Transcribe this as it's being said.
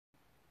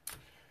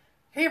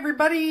Hey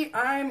everybody,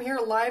 I'm here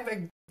live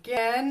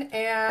again,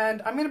 and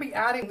I'm going to be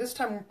adding, this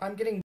time I'm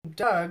getting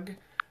Doug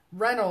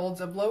Reynolds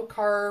of Low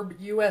Carb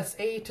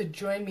USA to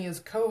join me as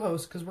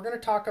co-host, because we're going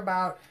to talk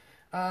about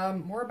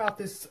more about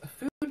this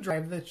food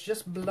drive that's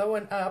just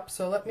blowing up.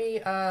 So let me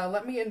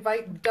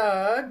invite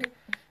Doug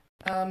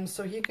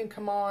so he can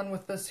come on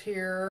with us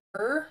here.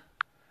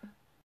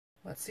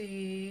 Let's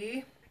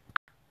see.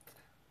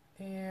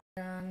 And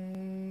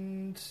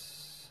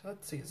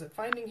let's see, is it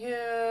finding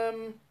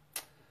him?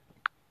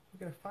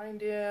 We're gonna find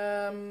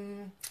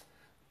him.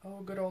 Oh,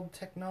 good old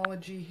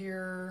technology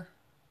here.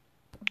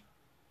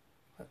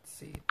 Let's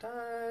see,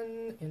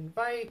 done,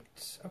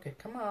 invite. Okay,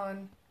 come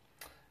on.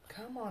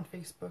 Come on,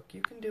 Facebook,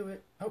 you can do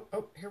it.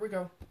 Oh, here we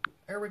go.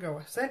 There we go.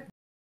 I sent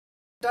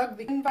Doug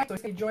the invite, so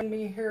he can join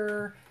me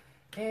here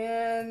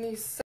any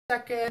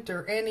second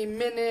or any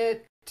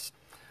minute.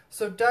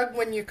 So Doug,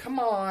 when you come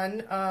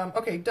on,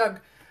 okay, Doug,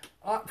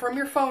 from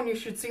your phone, you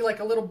should see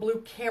like a little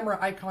blue camera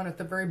icon at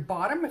the very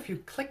bottom. If you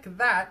click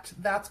that,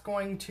 that's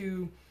going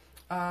to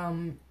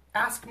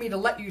ask me to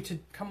let you to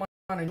come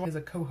on and join as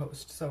a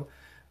co-host. So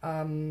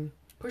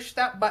push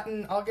that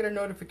button, I'll get a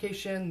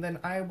notification, then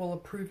I will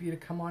approve you to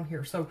come on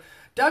here. So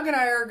Doug and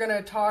I are going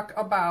to talk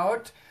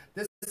about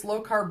this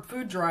low-carb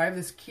food drive,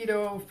 this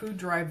keto food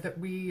drive that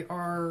we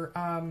are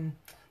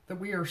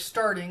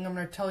starting. I'm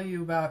going to tell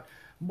you about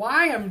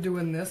why I'm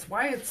doing this,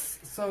 why it's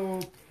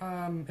so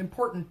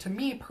important to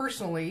me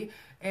personally,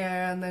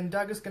 and then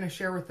Doug is going to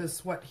share with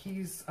us what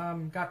he's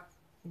got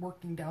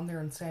working down there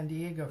in San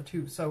Diego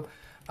too. So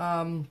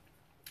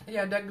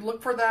yeah, Doug,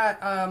 look for that.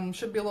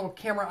 Should be a little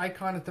camera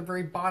icon at the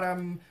very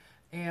bottom,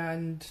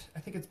 and I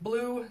think it's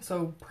blue,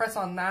 so press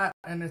on that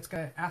and it's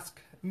going to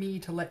ask me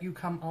to let you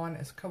come on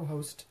as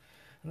co-host,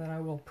 and then I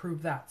will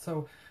approve that.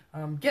 So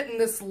getting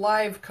this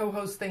live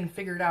co-host thing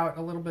figured out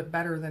a little bit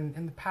better than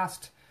in the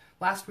past.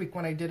 Last week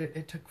when I did it,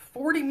 it took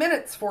 40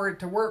 minutes for it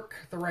to work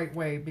the right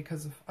way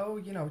because of,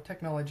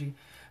 technology.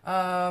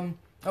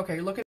 Okay,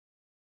 looking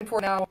for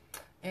it now,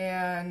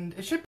 and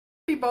it should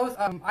be both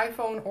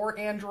iPhone or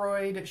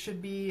Android. It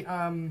should be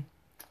the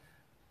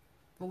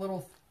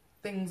little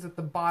things at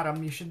the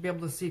bottom. You should be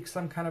able to see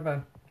some kind of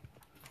a,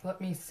 let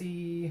me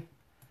see,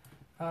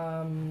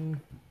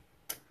 and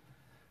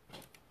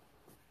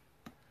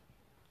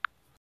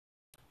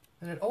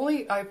it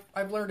only,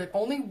 I've learned it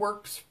only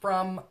works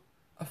from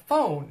a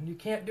phone. You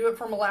can't do it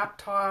from a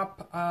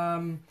laptop,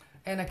 and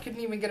I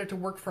couldn't even get it to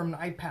work from an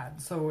iPad.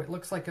 So it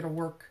looks like it'll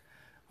work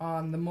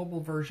on the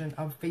mobile version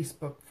of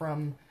Facebook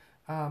from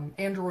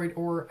Android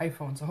or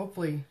iPhone. So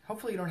hopefully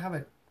you don't have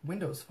a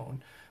Windows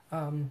phone.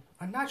 I'm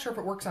not sure if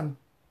it works on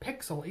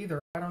Pixel either.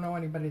 I don't know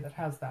anybody that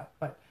has that.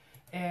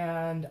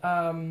 And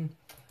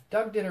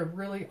Doug did a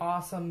really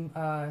awesome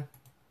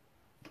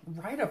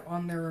write-up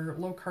on their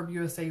Low Carb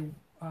USA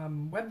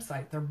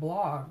website, their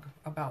blog,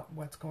 about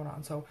what's going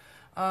on. So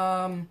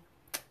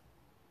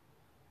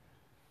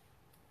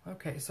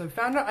okay, so I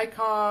found an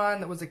icon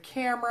that was a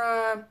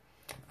camera.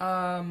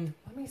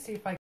 Let me see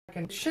if I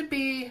can, it should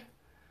be,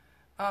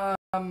 yeah,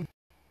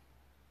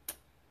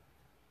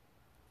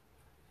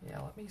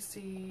 let me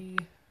see,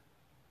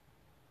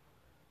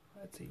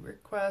 let's see,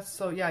 request.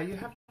 So yeah, you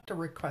have to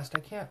request.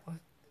 I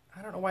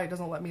don't know why it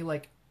doesn't let me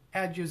like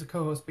add you as a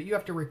co-host, but you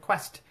have to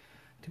request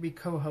to be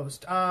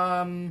co-host.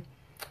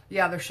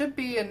 Yeah, there should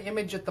be an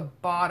image at the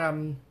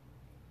bottom,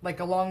 like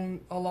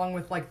along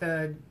with like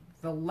the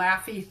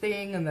laughy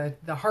thing and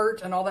the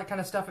heart and all that kind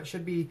of stuff. It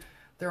should be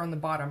there on the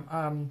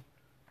bottom.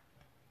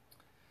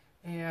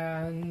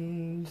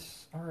 And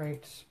all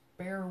right,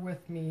 bear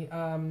with me.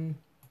 I don't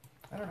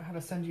know how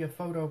to send you a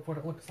photo of what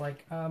it looks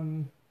like.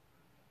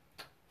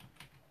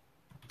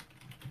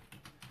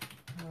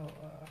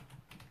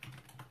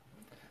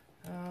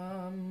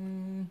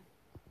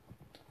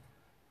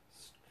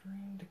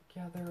 String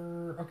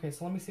together. Okay,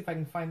 so let me see if I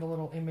can find a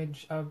little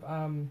image of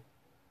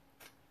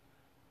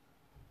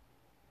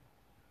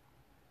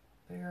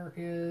there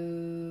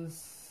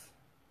is,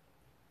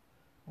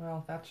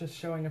 well, that's just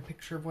showing a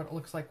picture of what it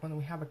looks like when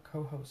we have a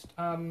co-host.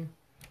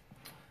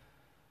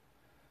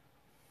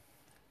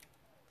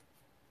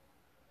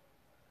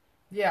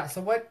 Yeah,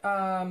 so what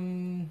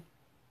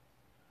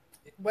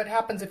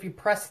happens if you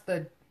press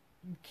the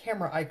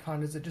camera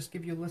icon? Does it just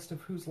give you a list of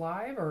who's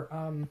live, or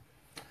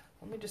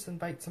let me just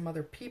invite some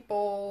other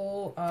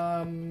people.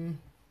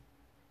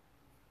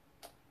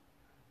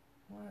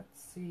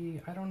 Let's see,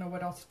 I don't know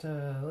what else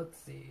to, let's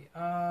see,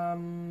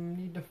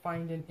 need to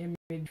find an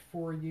image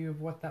for you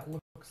of what that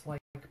looks like,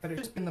 but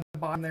it's just in the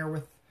bottom there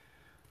with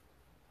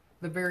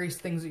the various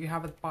things that you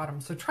have at the bottom.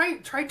 So try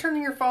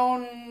turning your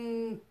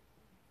phone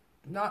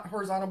not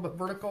horizontal but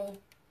vertical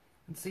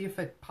and see if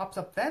it pops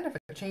up then, if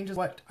it changes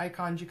what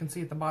icons you can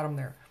see at the bottom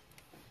there.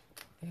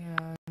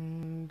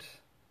 And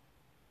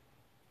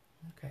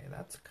okay,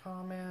 that's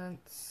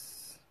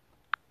comments.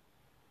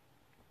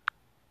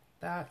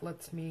 That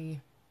lets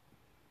me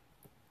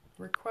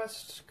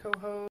request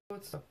co-host,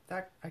 so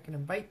that I can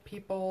invite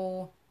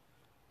people.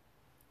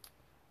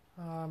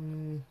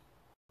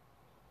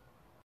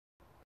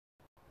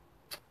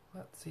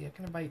 Let's see, I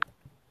can invite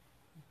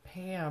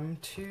Pam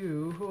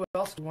too. Who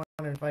else do we want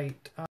to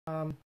invite?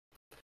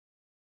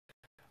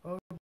 Oh,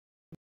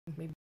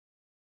 maybe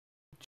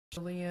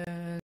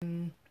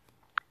Jillian,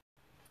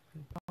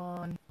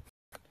 Dawn.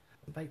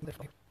 Invite them.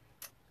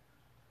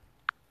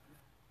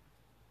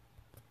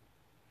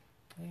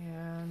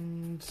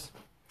 And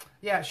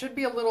yeah, it should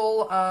be a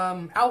little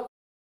outline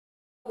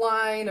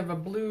of a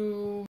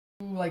blue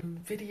like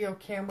video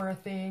camera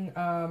thing.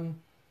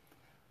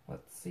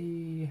 Let's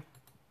see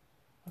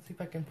if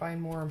I can find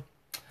more.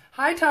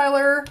 Hi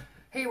Tyler.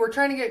 Hey, we're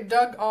trying to get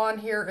Doug on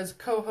here as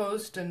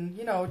co-host, and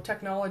you know,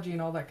 technology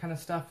and all that kind of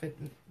stuff. It,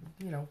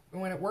 you know,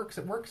 when it works,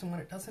 and when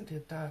it doesn't,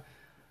 it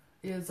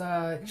is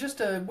just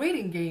a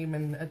waiting game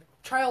and a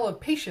trial of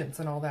patience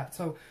and all that.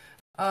 So,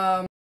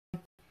 let's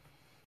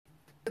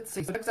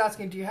see. So Doug's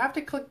asking, do you have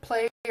to click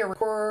play or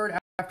record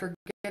after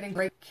getting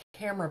great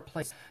camera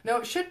place? No,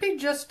 it should be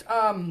just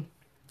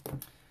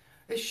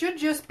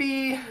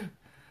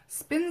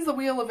spins the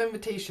wheel of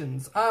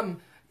invitations.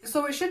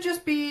 So it should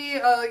just be,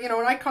 you know,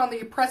 an icon that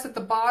you press at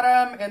the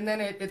bottom, and then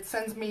it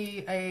sends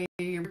me a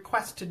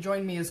request to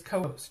join me as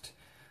co-host.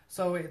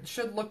 So it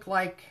should look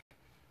like,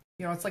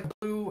 you know, it's like a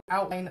blue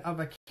outline of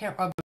a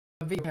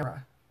video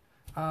camera.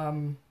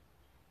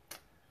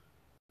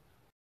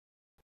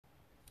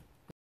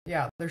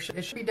 Yeah,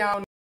 it should be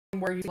down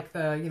where you see like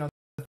the, you know,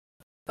 the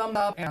thumb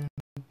up and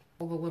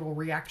all the little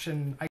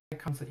reaction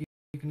icons that you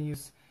can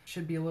use.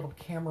 Should be a little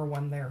camera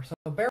one there. So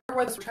bear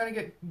with us. We're trying to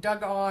get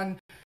Doug on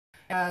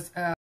as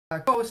a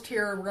co-host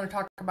here. We're going to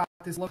talk about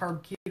this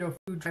low-carb keto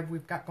food drive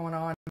we've got going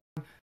on.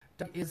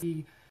 Doug is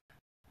the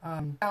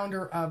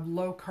founder of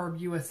Low Carb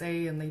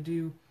USA, and they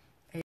do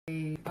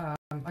a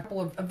couple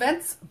of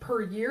events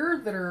per year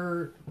that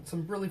are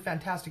some really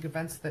fantastic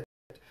events that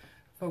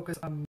focus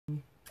on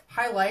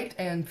highlight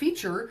and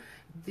feature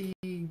the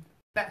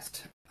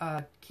best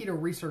keto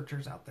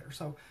researchers out there.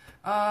 So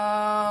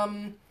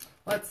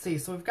let's see.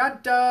 So we've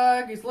got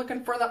Doug. He's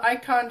looking for the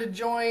icon to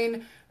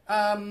join.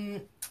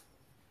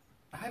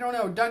 I don't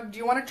know. Doug, do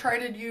you want to try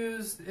to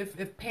use,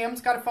 if Pam's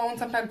got a phone,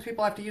 sometimes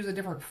people have to use a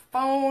different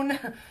phone.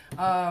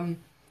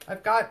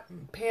 I've got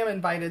Pam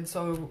invited,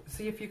 so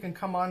see if you can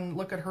come on,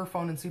 look at her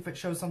phone and see if it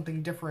shows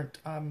something different.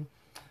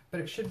 But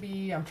it should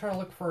be, I'm trying to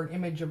look for an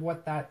image of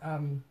what that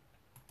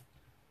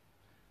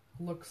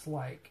looks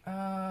like.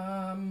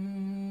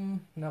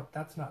 Nope,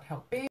 that's not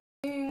helping.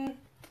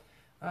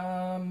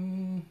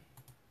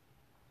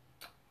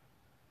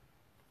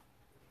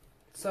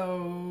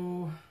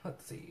 So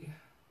let's see.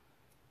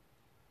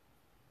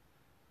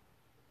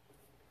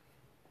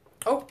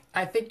 Oh,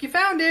 I think you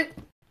found it.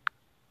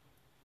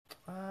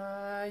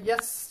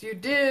 Yes, you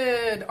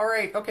did. All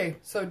right. Okay.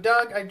 So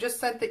Doug, I just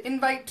sent the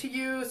invite to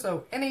you.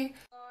 So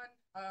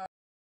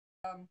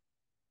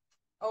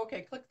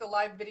okay, click the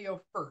live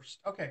video first.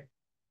 Okay.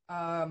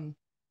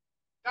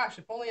 Gosh,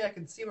 if only I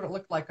could see what it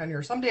looked like on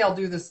yours. Someday I'll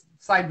do this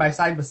side by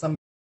side with somebody,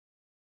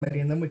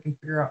 and then I can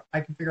figure out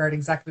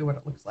exactly what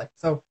it looks like.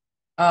 So,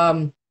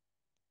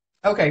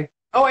 okay.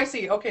 Oh, I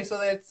see. Okay. So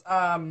that's,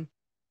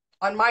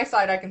 on my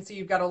side, I can see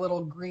you've got a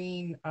little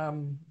green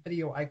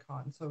video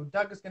icon. So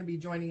Doug is going to be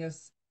joining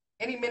us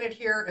any minute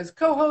here as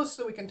co-host,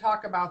 so we can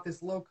talk about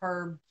this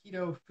low-carb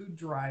keto food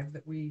drive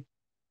that we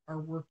are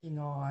working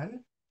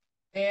on.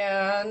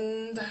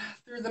 And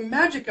through the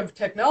magic of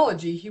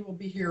technology, he will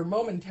be here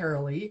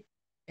momentarily.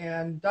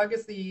 And Doug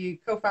is the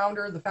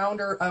co-founder, the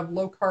founder of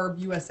Low Carb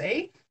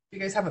USA. If you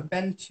guys haven't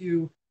been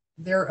to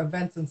their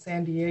events in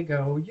San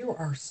Diego, you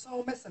are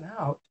so missing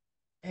out.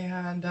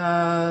 And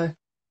all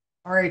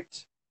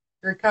right.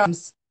 Here it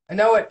comes. I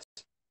know it.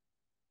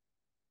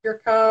 Here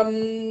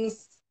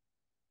comes.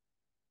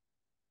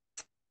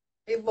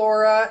 Hey,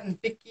 Laura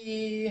and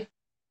Vicky.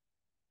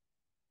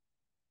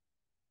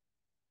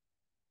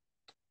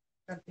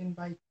 Got an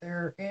invite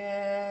there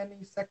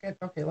any second.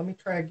 Okay, let me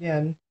try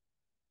again.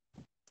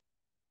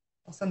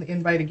 I'll send the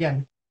invite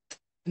again.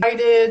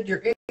 Invited.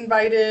 You're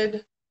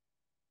invited.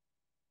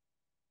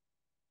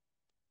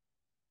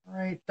 All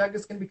right, Doug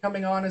is going to be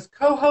coming on as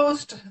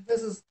co-host.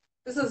 This is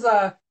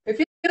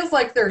it feels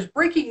like there's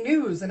breaking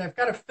news and I've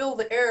got to fill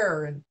the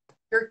air, and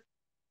here.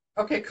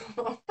 Okay,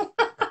 cool.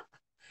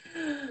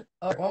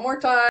 Right, one more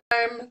time,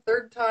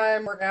 third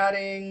time we're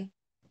adding.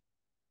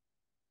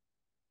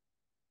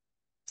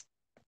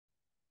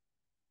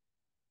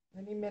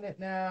 Any minute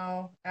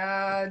now,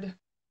 add.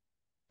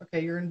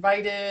 Okay, you're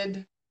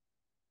invited.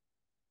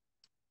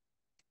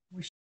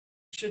 We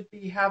should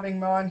be having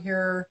them on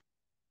here.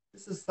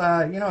 This is,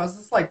 you know, is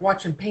this like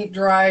watching paint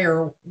dry,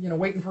 or, you know,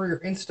 waiting for your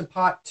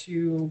Instapot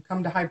to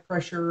come to high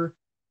pressure?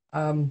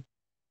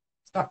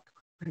 It's not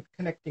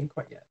connecting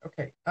quite yet.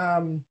 Okay.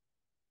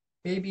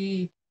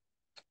 Maybe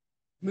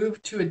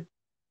move to a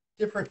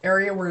different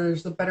area where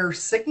there's a better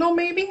signal,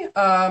 maybe.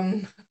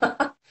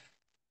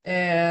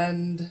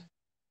 And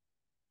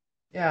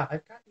yeah,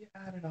 I've got you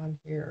added on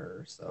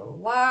here. So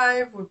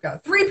live, we've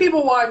got 3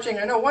 people watching.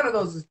 I know one of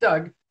those is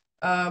Doug.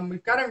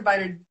 We've got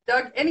invited.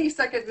 Doug, any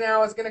second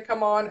now, is going to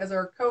come on as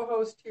our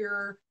co-host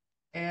here,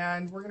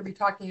 and we're going to be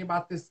talking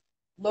about this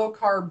low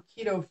carb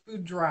keto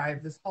food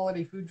drive, this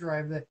holiday food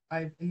drive that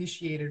I've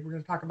initiated. We're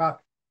going to talk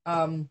about,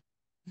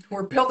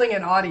 we're building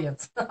an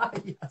audience.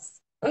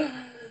 Yes.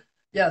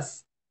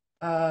 Yes.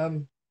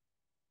 Um,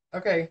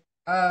 okay.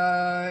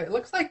 It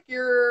looks like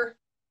are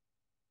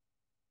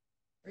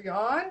you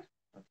on?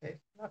 Okay,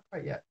 not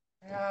quite yet.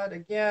 Add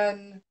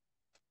again.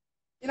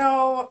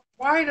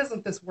 Why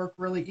doesn't this work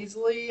really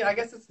easily? I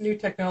guess it's new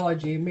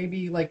technology.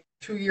 Maybe like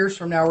 2 years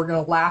from now, we're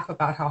going to laugh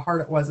about how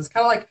hard it was. It's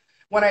kind of like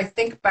when I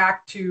think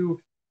back to,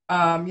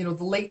 the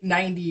late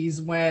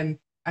 90s when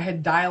I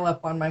had dial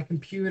up on my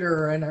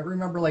computer, and I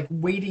remember like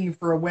waiting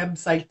for a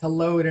website to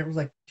load, and it was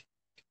like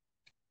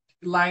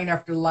line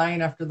after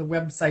line after the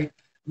website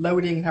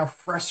loading, how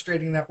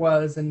frustrating that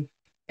was. And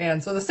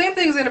so the same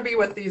thing's going to be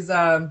with these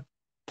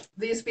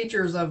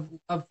features of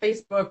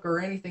Facebook or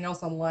anything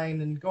else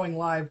online and going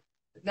live.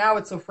 Now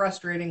it's so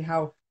frustrating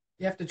how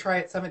you have to try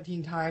it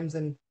 17 times.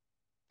 And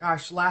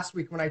gosh, last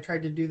week when I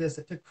tried to do this,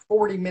 it took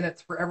 40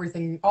 minutes for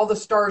everything, all the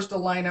stars to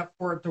line up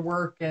for it to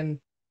work. And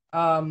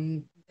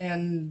so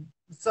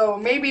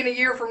maybe in a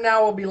year from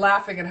now, we'll be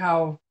laughing at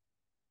how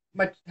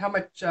much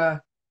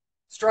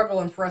struggle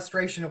and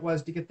frustration it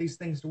was to get these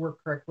things to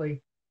work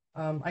correctly.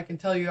 I can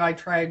tell you I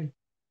tried,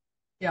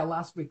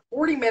 last week,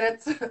 40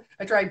 minutes.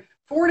 I tried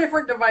 4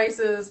 different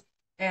devices,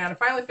 and I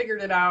finally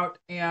figured it out.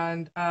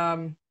 And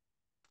the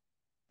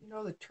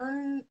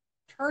turn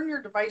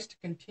your device to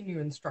continue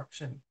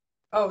instruction.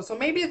 Oh, so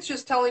maybe it's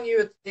just telling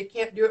you it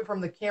can't do it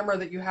from the camera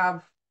that you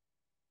have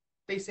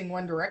facing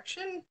one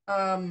direction.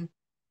 I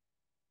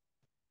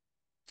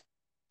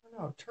don't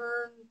know.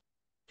 Turn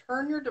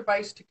your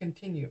device to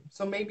continue.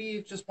 So maybe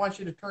it just wants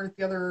you to turn it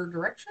the other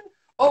direction.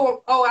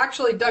 Oh,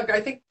 actually, Doug,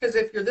 I think because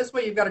if you're this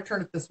way, you've got to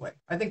turn it this way.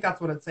 I think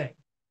that's what it's saying.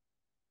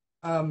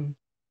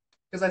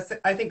 Because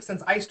I think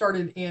since I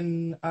started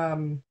in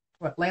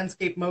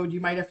landscape mode, you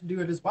might have to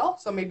do it as well.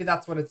 So maybe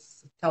that's what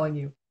it's telling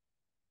you.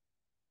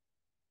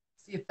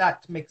 See if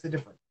that makes a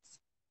difference.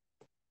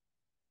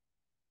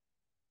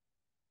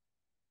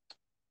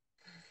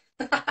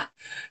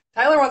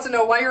 Tyler wants to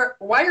know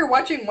why you're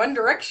watching One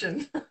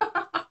Direction.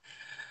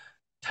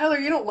 Tyler,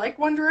 you don't like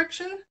One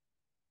Direction?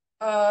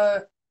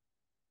 Well,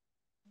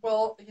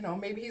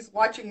 maybe he's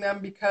watching them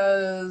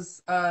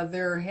because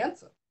they're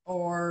handsome,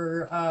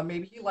 or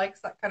maybe he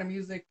likes that kind of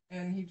music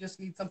and he just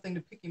needs something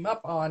to pick him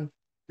up on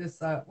this.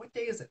 What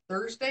day is it?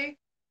 Thursday?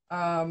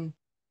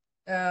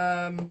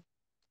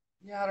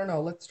 Yeah, I don't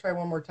know. Let's try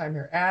one more time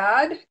here.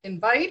 Add,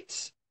 invite.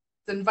 It's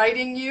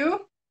inviting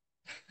you.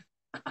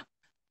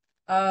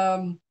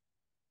 There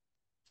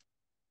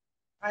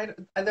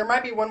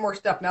might be one more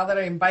step. Now that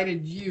I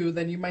invited you,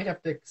 then you might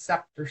have to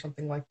accept or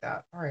something like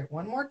that. All right,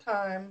 one more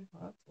time.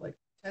 That's like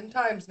 10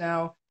 times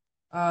now.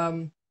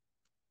 Hi,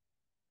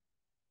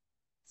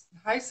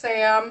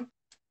 Sam.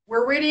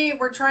 We're waiting.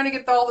 We're trying to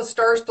get all the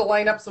stars to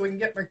line up so we can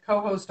get my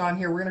co-host on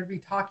here. We're going to be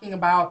talking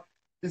about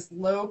this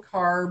low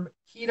carb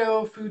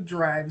keto food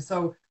drive.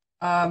 So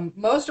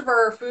most of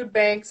our food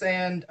banks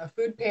and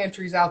food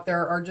pantries out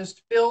there are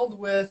just filled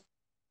with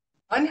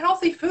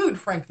unhealthy food,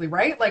 frankly,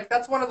 right? Like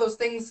that's one of those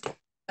things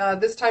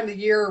this time of the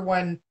year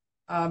when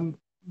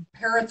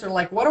parents are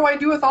like, what do I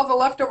do with all the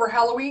leftover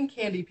Halloween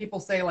candy? People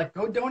say like,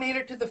 go donate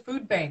it to the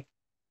food bank.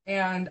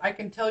 And I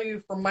can tell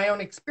you from my own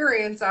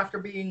experience after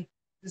being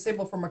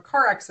disabled from a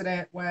car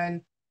accident,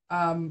 when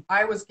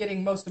I was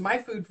getting most of my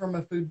food from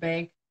a food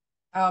bank,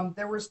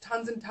 there was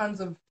tons and tons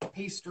of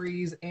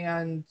pastries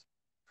and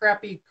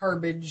crappy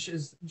garbage,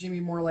 as Jimmy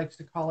Moore likes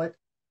to call it.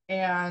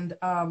 And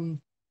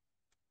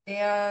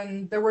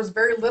there was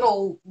very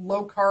little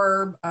low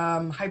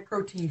carb, high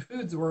protein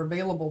foods that were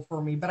available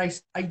for me, but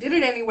I did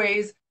it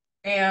anyways,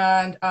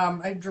 and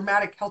a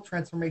dramatic health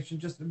transformation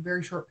just in a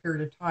very short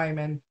period of time.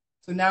 And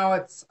so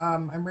now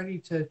I'm ready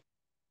to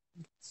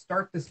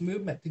start this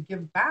movement to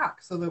give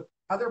back so that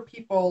other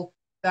people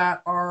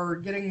that are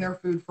getting their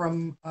food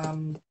from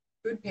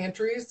food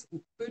pantries,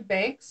 food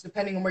banks,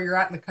 depending on where you're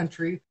at in the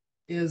country,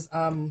 is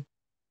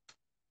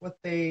what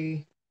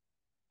they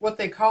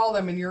call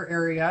them in your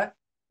area.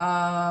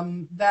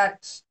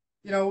 That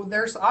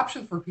there's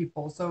options for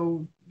people.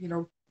 So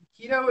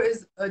keto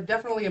is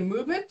definitely a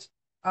movement.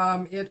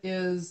 It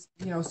is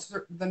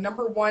the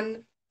number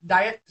one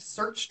diet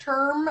search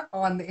term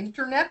on the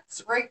internet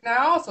right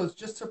now. So it's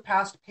just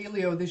surpassed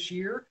paleo this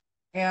year,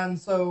 and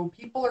so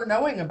people are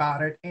knowing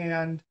about it.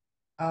 And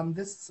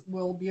this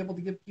will be able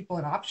to give people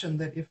an option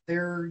that if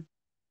they're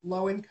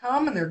low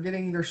income and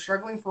they're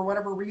struggling for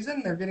whatever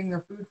reason, they're getting their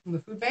food from the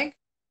food bank,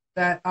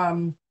 that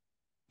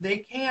they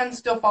can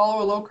still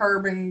follow a low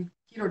carb and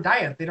keto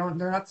diet. They're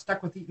not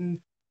stuck with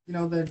eating,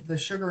 the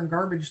sugar and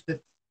garbage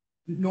that's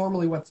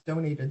normally what's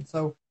donated.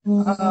 So,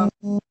 no.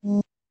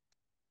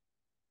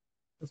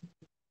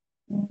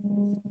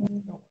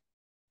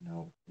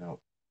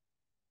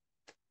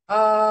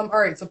 All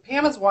right. So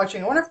Pam is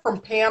watching. I wonder if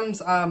from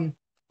Pam's, we're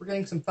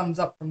getting some thumbs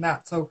up from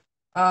that. So,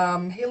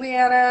 hey,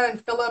 Leanna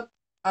and Philip,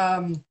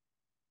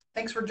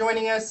 thanks for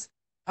joining us.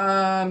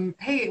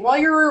 Hey, while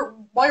you're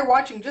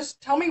watching,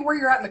 just tell me where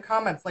you're at in the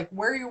comments. Like,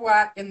 where you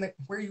at in the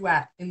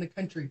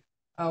country?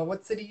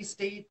 What city,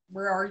 state,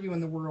 where are you in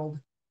the world?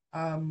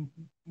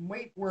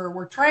 Wait,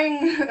 we're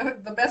trying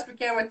the best we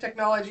can with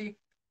technology.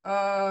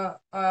 Uh,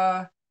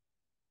 uh,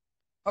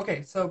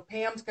 okay, so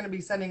Pam's going to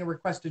be sending a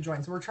request to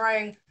join. So we're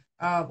trying,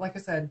 like I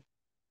said,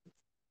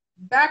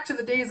 back to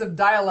the days of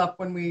dial-up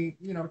when we,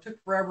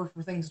 took forever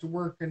for things to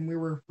work and we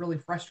were really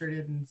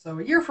frustrated. And so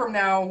a year from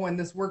now, when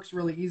this works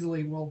really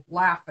easily, we'll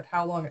laugh at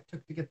how long it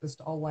took to get this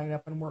to all line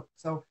up and work.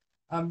 So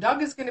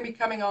Doug is going to be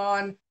coming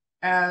on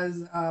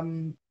as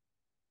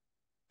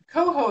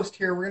co-host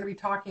here. We're going to be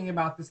talking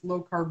about this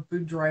low-carb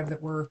food drive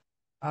that we're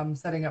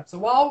setting up. So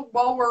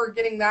while we're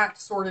getting that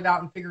sorted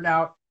out and figured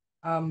out,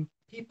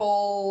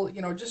 people,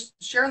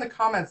 just share in the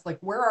comments, like,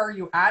 where are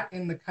you at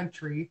in the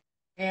country?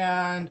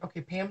 And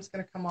okay, Pam's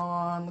going to come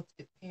on. Let's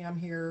get Pam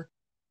here.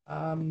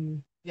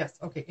 Yes,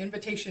 okay,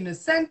 invitation is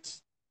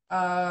sent.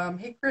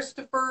 Hey,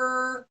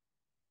 Christopher.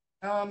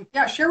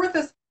 Yeah, share with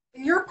us,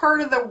 in your part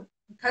of the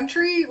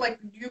country,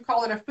 like, do you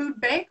call it a food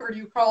bank or do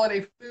you call it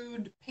a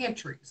food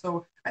pantry?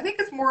 So I think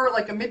it's more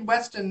like a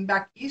Midwest and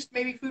back east,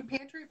 maybe food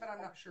pantry, but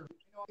I'm not sure.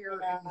 Here in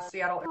the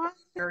Seattle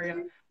area.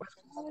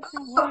 Oh,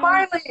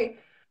 finally!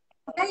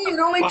 Hey, it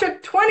only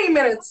took 20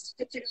 minutes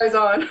to get you guys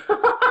on.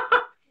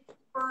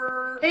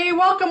 Hey,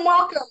 welcome.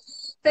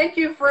 Thank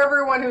you for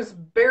everyone who's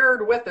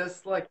bared with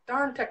us. Like,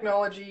 darn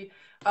technology.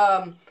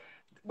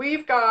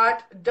 We've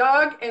got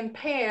Doug and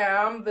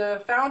Pam,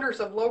 the founders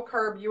of Low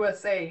Carb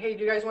USA. Hey,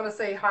 do you guys want to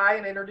say hi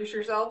and introduce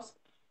yourselves?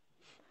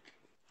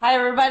 Hi,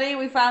 everybody.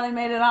 We finally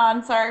made it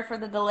on. Sorry for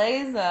the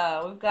delays.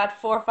 We've got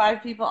 4 or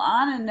 5 people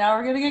on, and now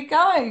we're going to get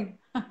going.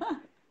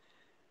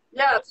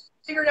 Yeah,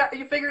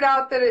 you figured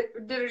out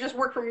that did it just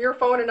work from your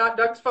phone and not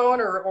Doug's phone,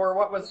 or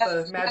what was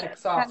Yes, the magic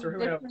sauce, or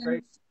who knows,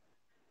 right?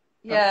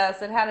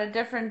 Yes, it had a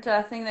different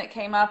thing that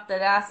came up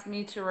that asked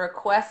me to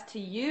request to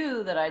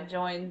you that I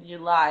joined you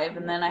live,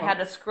 and then I had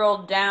to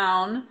scroll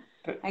down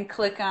and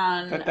click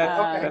on.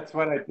 That's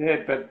what I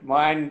did, but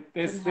mine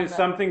there's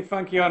something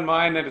funky on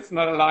mine that it's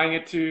not allowing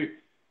it to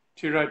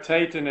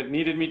rotate, and it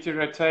needed me to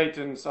rotate,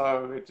 and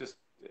so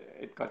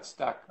it got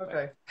stuck.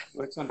 Okay.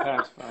 But it's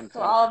sometimes fun. So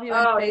all of you in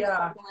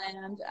Facebook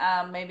land,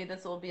 maybe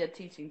this will be a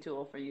teaching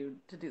tool for you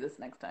to do this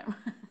next time.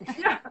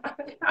 Yeah.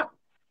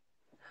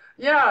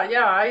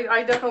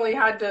 I definitely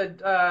had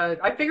to.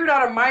 I figured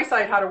out on my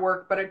side how to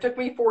work, but it took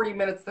me 40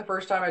 minutes the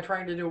first time I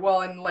tried to do it. Well,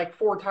 and like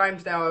 4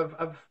 times now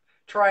of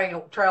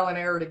trial and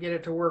error to get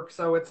it to work.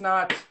 So it's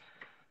not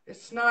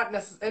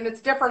necessary, and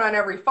it's different on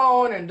every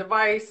phone and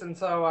device. And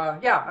so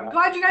I'm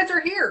glad you guys are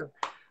here.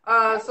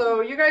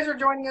 So you guys are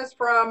joining us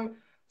from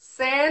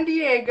San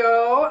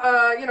Diego.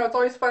 It's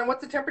always fun.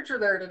 What's the temperature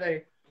there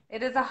today?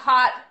 It is a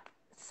hot,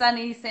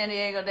 sunny San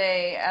Diego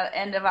day at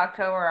end of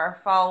October. Our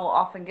fall will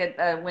often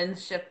get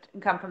winds shift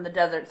and come from the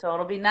desert, so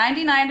it'll be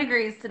 99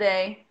 degrees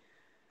today.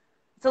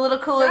 It's a little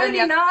cooler 99?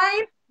 than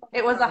yesterday.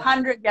 It was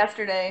 100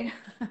 yesterday.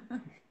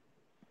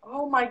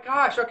 Oh my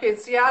gosh. Okay, in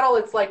Seattle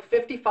it's like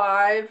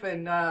 55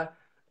 and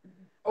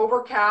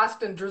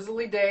overcast and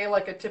drizzly day,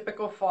 like a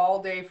typical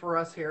fall day for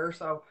us here.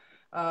 So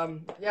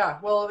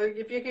well,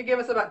 if you could give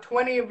us about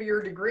 20 of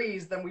your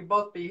degrees, then we'd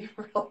both be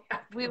really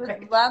happy. We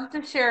would love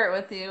to share it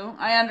with you.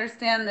 I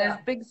understand there's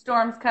big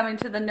storms coming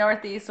to the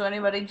Northeast, so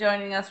anybody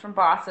joining us from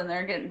Boston,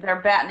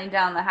 they're battening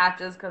down the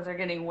hatches because they're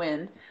getting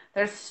wind.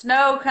 There's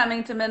snow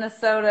coming to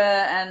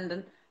Minnesota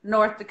and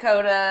North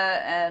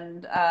Dakota,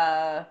 and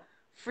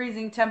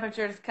freezing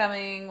temperatures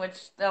coming,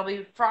 which there'll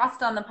be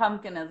frost on the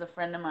pumpkin, as a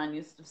friend of mine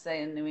used to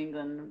say in New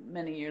England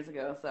many years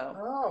ago. So.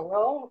 Oh,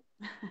 well,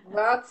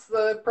 that's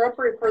the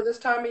appropriate for this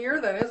time of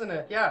year then, isn't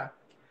it? Yeah.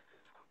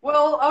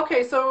 Well,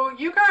 okay, so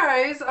you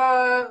guys,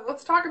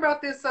 let's talk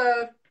about this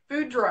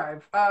food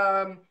drive.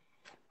 I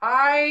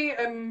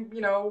am,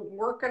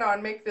 working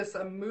on make this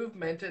a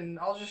movement, and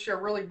I'll just share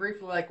really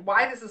briefly like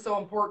why this is so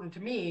important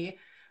to me,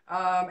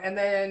 and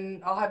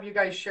then I'll have you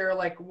guys share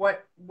like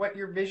what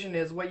your vision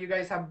is, what you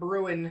guys have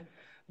brewing,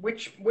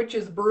 which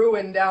is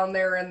brewing down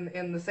there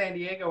in the San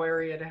Diego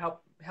area to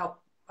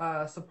help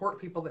support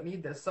people that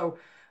need this. So,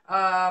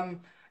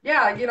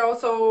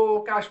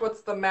 so gosh,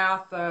 what's the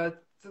math?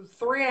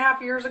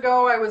 3.5 years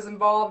ago, I was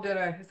involved in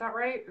is that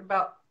right?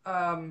 About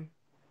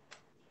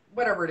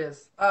whatever it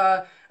is,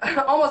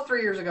 almost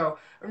 3 years ago,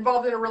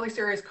 involved in a really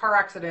serious car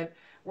accident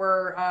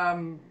where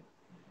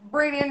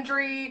brain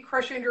injury,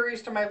 crush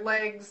injuries to my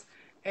legs,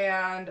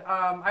 and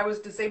I was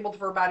disabled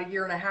for about 1.5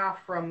 years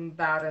from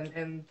that,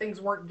 and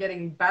things weren't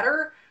getting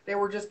better. They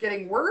were just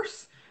getting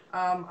worse.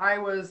 I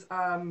was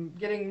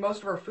getting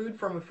most of our food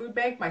from a food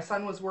bank. My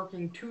son was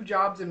working 2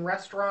 jobs in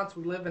restaurants.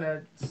 We live in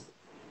a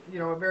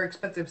very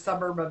expensive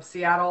suburb of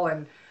Seattle,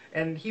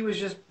 and he was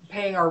just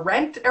paying our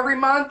rent every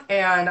month,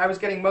 and I was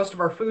getting most of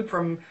our food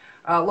from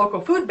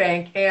local food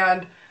bank.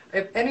 And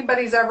if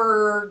anybody's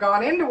ever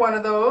gone into one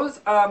of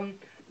those,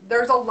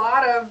 there's a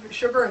lot of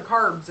sugar and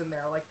carbs in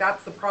there. Like,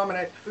 that's the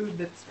prominent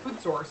food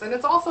source. And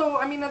it's also,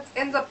 it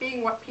ends up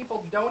being what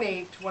people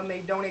donate when they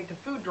donate to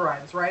food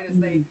drives, right? Is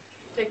they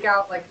take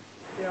out like,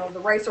 the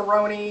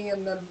rice-a-roni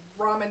and the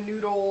ramen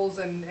noodles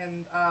and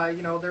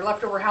their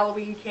leftover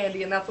Halloween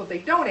candy, and that's what they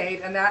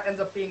donate, and that ends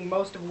up being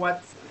most of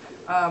what's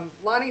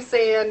Lonnie's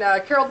saying,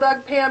 Carol,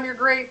 Doug, Pam, you're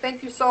great.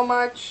 Thank you so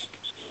much.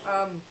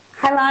 Um,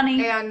 Hi,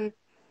 Lonnie. and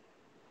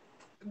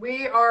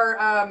we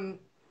are,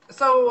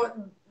 so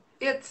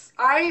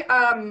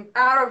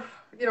out of,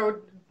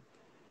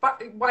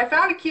 but I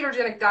found a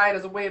ketogenic diet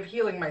as a way of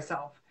healing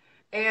myself.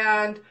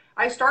 And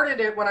I started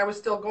it when I was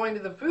still going to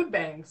the food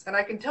banks. And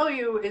I can tell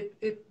you,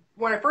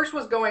 when I first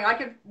was going, I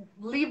could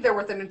leave there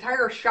with an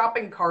entire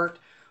shopping cart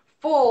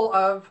full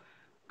of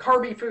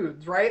carby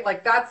foods, right?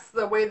 Like that's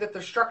the way that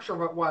the structure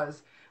of it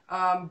was.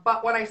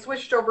 But when I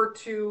switched over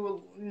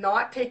to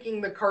not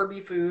taking the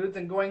carby foods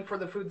and going for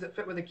the foods that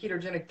fit with a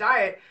ketogenic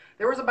diet,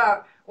 there was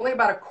only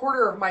about a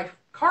quarter of my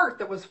cart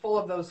that was full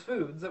of those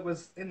foods, that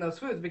was in those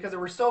foods, because there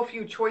were so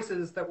few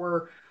choices that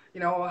were,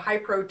 high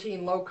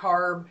protein, low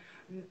carb,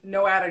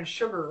 no added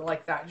sugar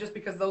like that, just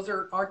because those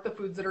aren't the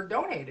foods that are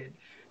donated.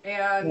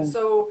 And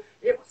so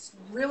it was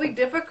really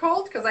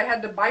difficult because I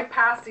had to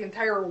bypass the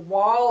entire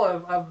wall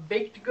of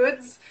baked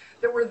goods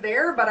that were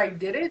there, but I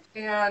did it,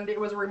 and it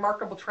was a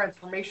remarkable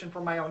transformation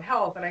for my own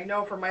health. And I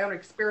know from my own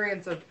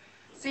experience of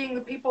seeing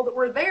the people that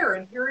were there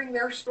and hearing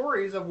their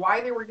stories of why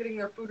they were getting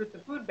their food at the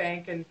food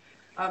bank. And,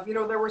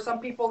 there were some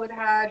people that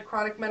had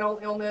chronic mental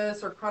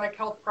illness or chronic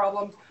health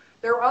problems.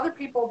 There were other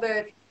people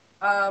that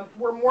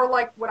were more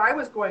like what I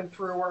was going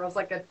through, where it was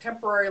like a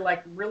temporary,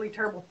 like really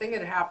terrible thing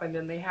had happened,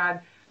 and they had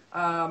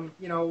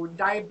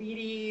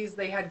diabetes,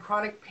 they had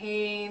chronic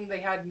pain, they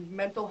had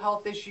mental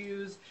health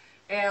issues,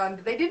 and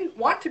they didn't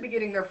want to be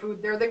getting their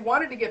food there. They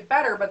wanted to get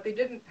better, but they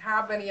didn't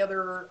have any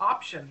other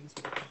options.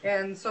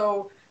 And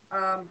so,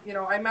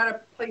 I'm at a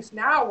place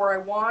now where I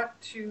want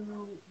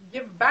to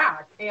give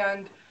back,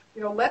 and,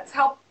 let's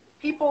help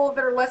people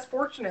that are less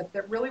fortunate,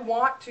 that really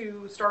want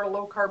to start a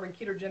low carb and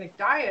ketogenic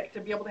diet, to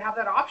be able to have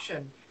that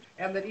option.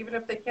 And that even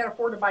if they can't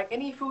afford to buy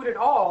any food at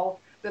all,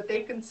 that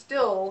they can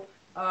still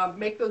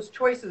make those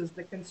choices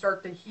that can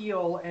start to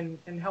heal and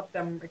help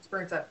them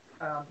experience that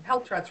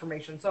health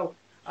transformation. So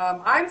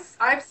I've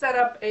set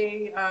up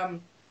a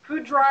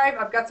food drive.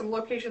 I've got some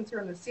locations here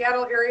in the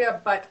Seattle area,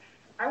 but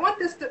I want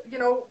this to,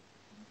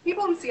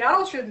 people in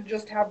Seattle shouldn't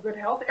just have good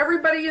health.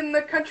 Everybody in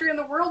the country and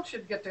the world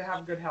should get to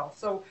have good health.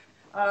 So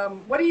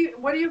what do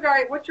you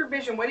guys, what's your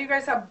vision? What do you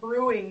guys have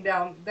brewing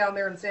down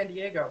there in San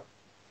Diego?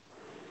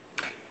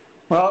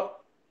 Well,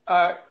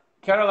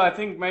 Carole, I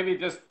think maybe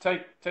just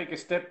take a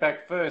step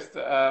back first.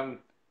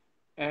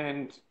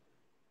 And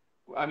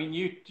I mean,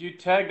 you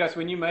tagged us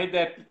when you made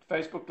that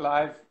Facebook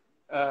Live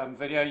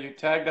video. You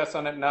tagged us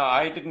on it. Now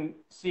I didn't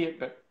see it,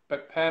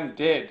 but Pam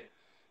did,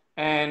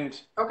 and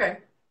Okay.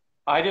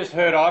 I just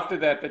heard after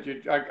that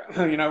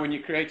when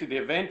you created the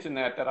event and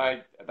that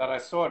I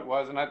saw it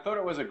was, and I thought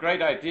it was a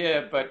great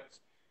idea. But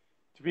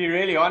to be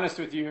really honest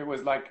with you, it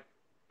was like,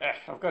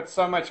 I've got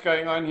so much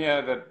going on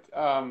here that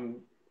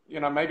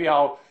maybe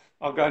I'll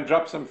go and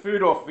drop some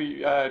food off for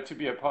you, to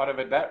be a part of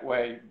it that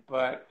way.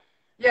 But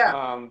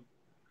Yeah.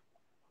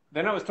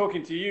 then I was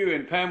talking to you,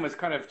 and Pam was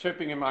kind of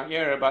chirping in my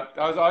ear about.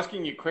 I was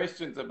asking you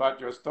questions about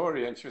your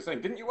story, and she was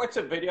saying, "Didn't you watch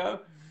the video?"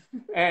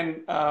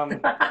 And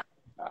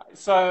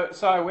so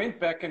I went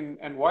back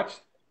and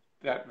watched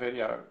that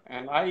video,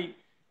 and I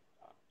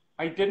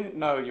didn't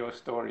know your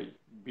story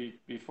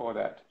before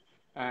that,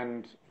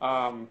 and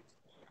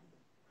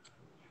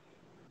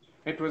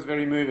it was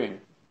very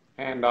moving,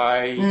 and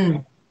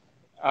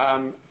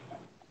um,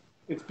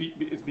 it's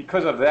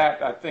because of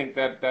that I think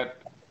that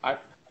I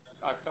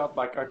I felt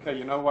like, okay,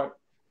 you know what,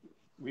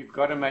 we've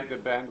got to make the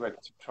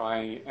bandwidth to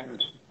try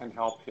and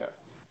help here,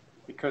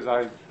 because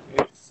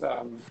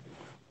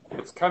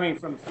it's coming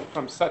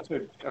from such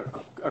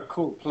a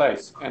cool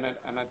place, and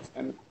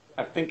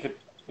I think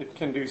it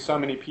can do so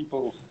many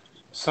people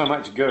so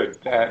much good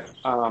that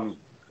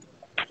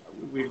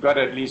we've got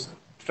to at least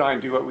try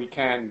and do what we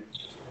can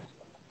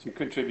to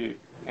contribute.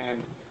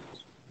 And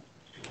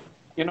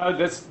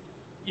this,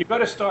 you've got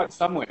to start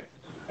somewhere.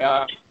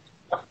 Uh,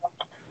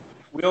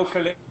 we'll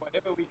collect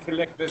whatever we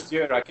collect this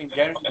year. I can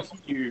guarantee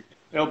you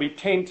there'll be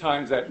 10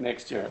 times that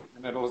next year,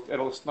 and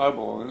it'll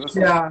snowball, and this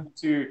will Yeah. lead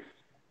to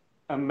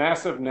a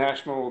massive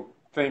national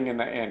thing in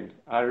the end.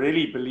 I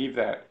really believe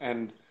that,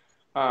 and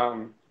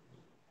um,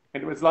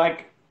 it was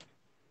like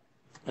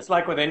it's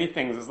like with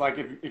anything. It's like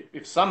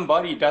if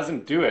somebody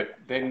doesn't do it,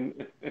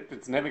 then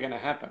it's never going to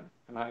happen.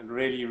 And I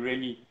really,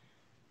 really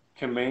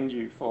commend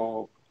you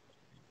for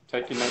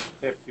taking that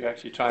step to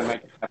actually try and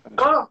make it happen.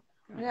 Well,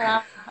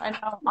 Yeah, I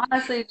know.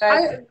 Honestly, you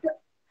guys, I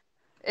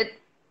it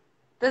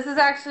this has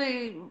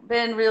actually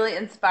been really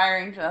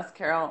inspiring to us,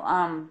 Carole.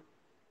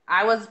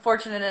 I was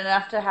fortunate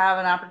enough to have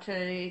an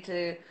opportunity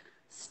to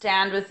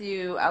stand with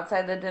you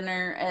outside the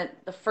dinner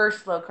at the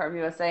first Low Carb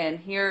USA and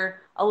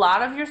hear a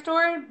lot of your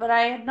story, but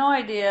I had no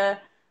idea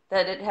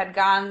that it had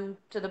gone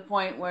to the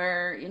point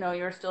where, you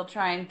were still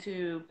trying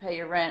to pay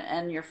your rent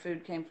and your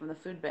food came from the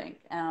food bank.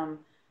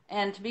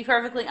 And to be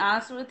perfectly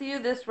honest with you,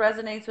 this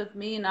resonates with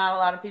me. Not a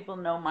lot of people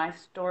know my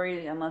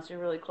story unless you're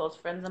really close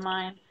friends of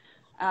mine.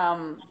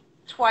 Um,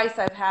 Twice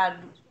I've had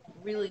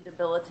really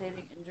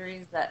debilitating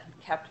injuries that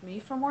kept me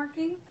from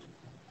working.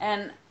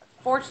 And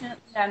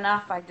fortunately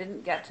enough, I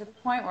didn't get to the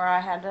point where I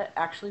had to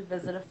actually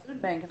visit a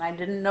food bank, and I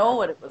didn't know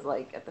what it was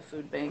like at the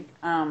food bank.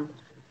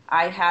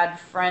 I had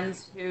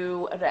friends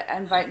who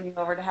invite me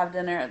over to have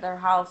dinner at their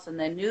house, and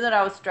they knew that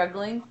I was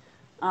struggling.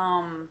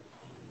 Um,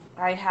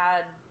 I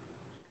had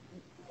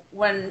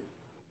when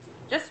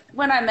just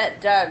when I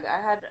met Doug,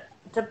 I had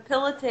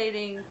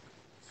debilitating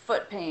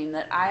foot pain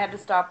that I had to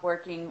stop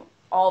working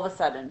all of a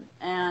sudden,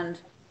 and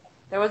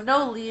there was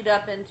no lead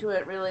up into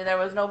it really. There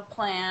was no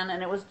plan,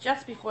 and it was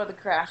just before the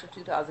crash of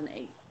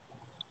 2008.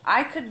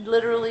 I could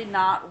literally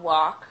not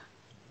walk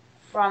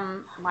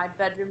from my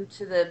bedroom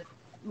to the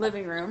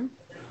living room.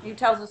 He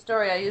tells the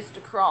story I used to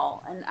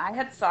crawl, and I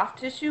had soft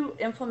tissue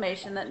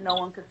inflammation that no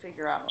one could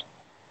figure out.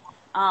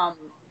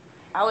 Um,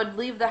 I would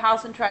leave the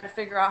house and try to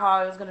figure out how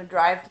I was going to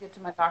drive to get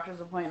to my doctor's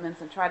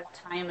appointments and try to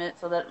time it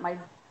so that my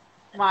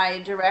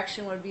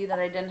direction would be that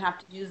I didn't have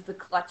to use the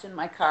clutch in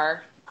my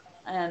car.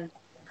 And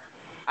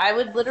I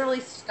would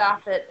literally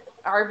stop at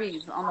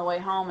Arby's on the way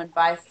home and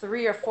buy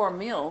 3 or 4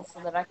 meals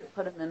so that I could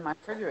put them in my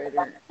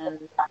refrigerator.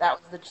 And that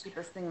was the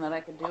cheapest thing that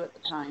I could do at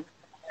the time.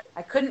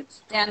 I couldn't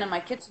stand in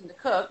my kitchen to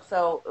cook,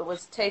 so it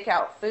was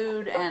takeout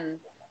food, and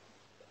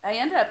I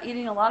ended up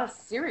eating a lot of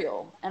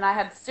cereal. And I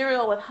had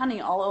cereal with honey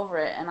all over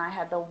it, and I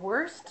had the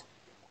worst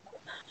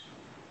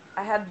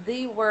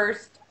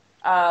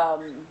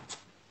heartburn.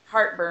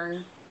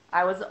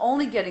 I was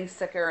only getting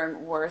sicker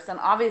and worse, and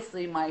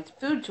obviously my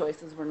food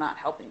choices were not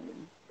helping me.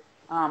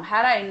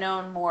 Had I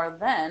known more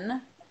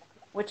then,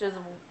 which is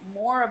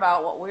more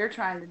about what we're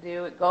trying to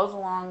do, it goes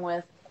along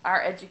with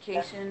our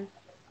education,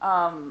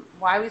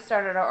 why we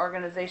started our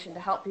organization to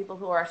help people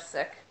who are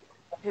sick,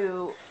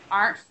 who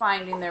aren't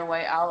finding their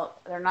way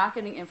out. They're not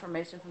getting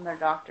information from their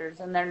doctors,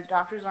 and their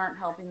doctors aren't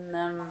helping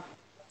them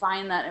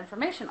find that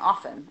information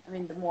often. I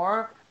mean, the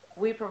more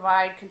we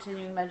provide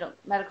continuing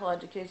medical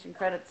education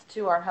credits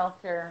to our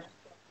healthcare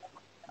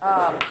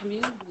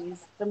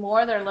communities, the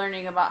more they're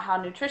learning about how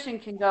nutrition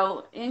can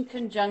go in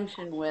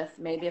conjunction with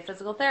maybe a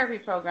physical therapy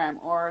program,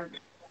 or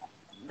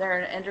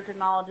they're an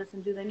endocrinologist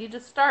and do they need to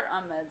start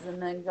on meds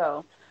and then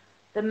go.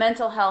 The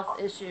mental health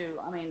issue,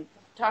 I mean,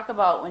 talk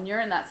about when you're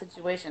in that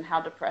situation,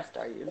 how depressed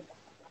are you?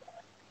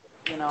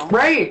 You know?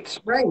 Right.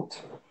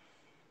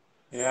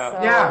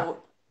 Yeah.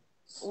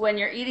 So when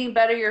you're eating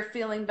better, you're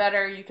feeling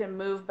better, you can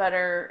move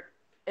better.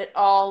 It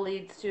all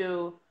leads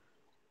to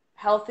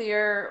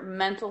healthier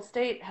mental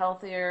state,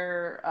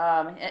 healthier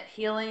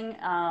healing,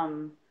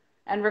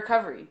 and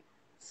recovery.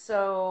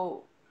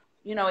 So,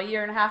 a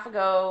year and a half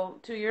ago,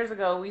 2 years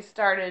ago, we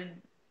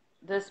started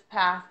this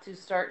path to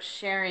start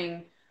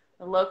sharing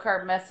the low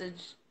carb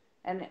message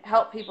and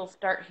help people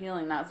start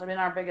healing. That's been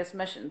our biggest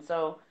mission.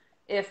 So,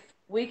 if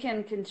we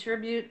can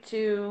contribute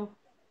to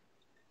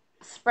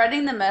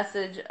spreading the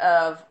message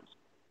of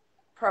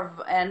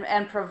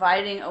and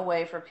providing a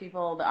way for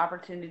people the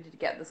opportunity to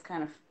get this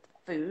kind of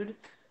food,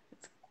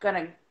 it's going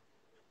to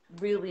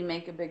really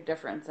make a big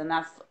difference. And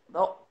that's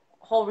the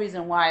whole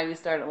reason why we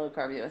started Low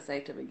Carb USA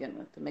to begin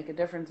with, to make a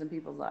difference in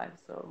people's lives.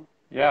 So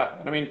Yeah,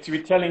 I mean, to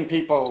be telling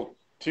people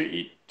to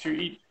eat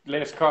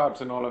less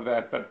carbs and all of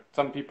that, but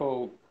some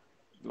people,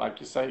 like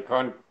you say,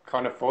 can't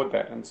afford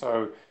that, and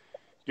so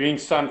doing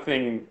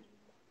something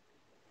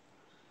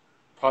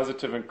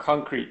positive and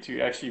concrete to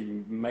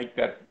actually make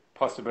that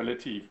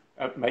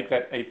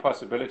a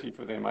possibility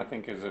for them, I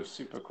think is a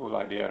super cool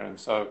idea. And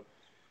so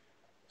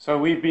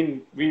we've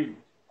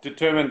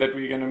determined that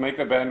we're going to make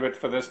the bandwidth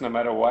for this no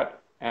matter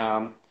what.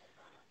 And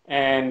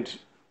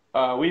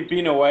we've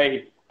been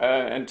away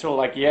until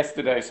like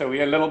yesterday, so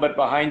we're a little bit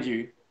behind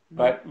you,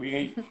 but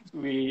we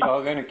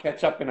are going to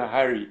catch up in a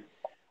hurry.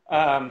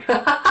 So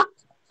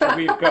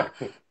we've got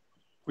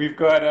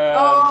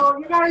Oh,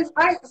 you guys,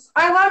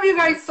 I love you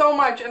guys so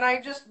much, and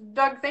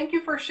Doug, thank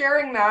you for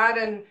sharing that,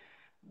 and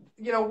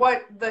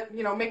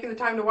making the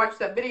time to watch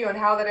that video and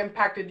how that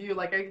impacted you.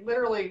 Like, I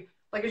literally,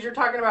 like, as you're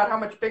talking about how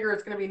much bigger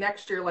it's going to be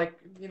next year, like,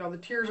 the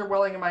tears are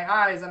welling in my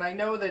eyes, and I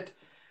know that,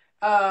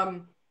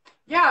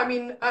 yeah, I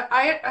mean,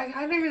 I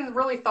hadn't even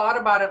really thought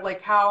about it,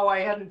 like how I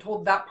hadn't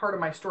told that part of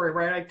my story,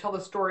 right? I tell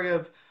the story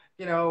of,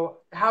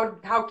 how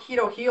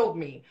keto healed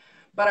me,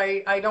 but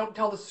I don't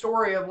tell the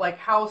story of like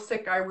how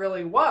sick I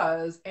really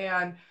was.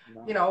 And,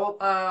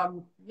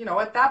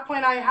 at that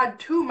point I had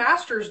 2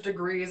 master's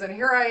degrees, and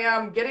here I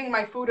am getting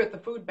my food at the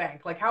food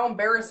bank. Like, how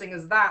embarrassing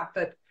is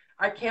that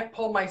I can't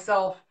pull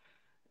myself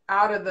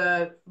out of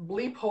the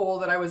bleep hole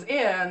that I was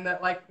in,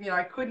 that, like,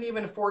 I couldn't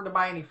even afford to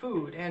buy any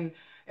food. And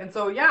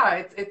so,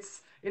 yeah,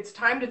 it's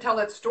time to tell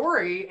that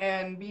story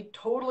and be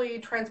totally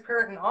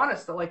transparent and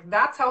honest that, like,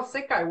 that's how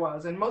sick I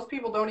was. And most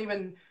people don't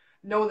even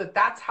know that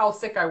that's how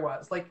sick I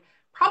was. Like,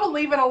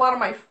 probably even a lot of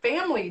my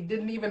family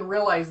didn't even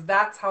realize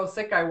that's how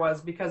sick I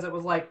was, because it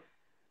was like,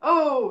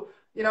 oh,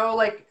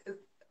 like,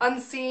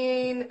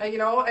 unseen,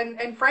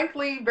 and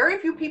frankly, very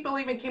few people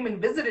even came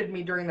and visited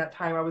me during that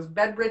time. I was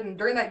bedridden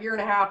during that year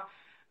and a half,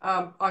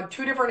 on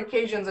 2 different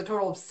occasions, a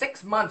total of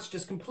 6 months,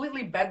 just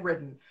completely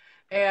bedridden.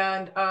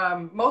 And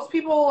most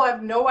people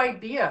have no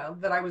idea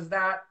that I was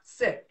that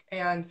sick.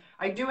 And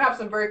I do have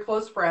some very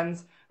close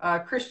friends.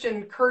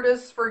 Christian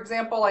Curtis, for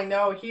example, I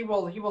know he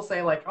will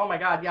say like, "Oh my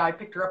God, yeah, I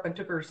picked her up and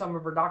took her to some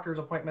of her doctor's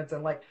appointments,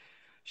 and like,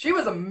 she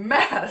was a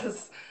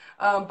mess."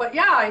 But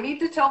yeah, I need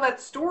to tell that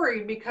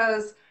story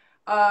because,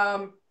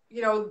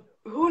 you know,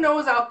 who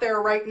knows out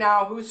there right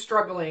now who's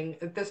struggling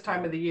at this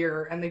time of the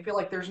year and they feel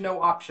like there's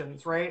no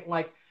options, right?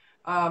 Like,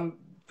 um,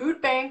 food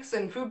banks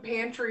and food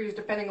pantries,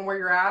 depending on where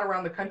you're at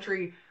around the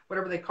country,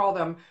 whatever they call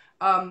them,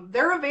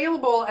 they're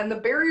available, and the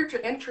barrier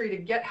to entry to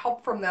get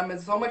help from them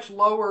is so much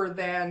lower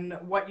than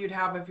what you'd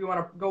have if you want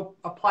to go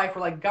apply for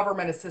like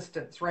government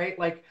assistance, right?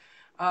 Like,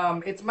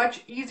 it's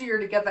much easier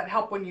to get that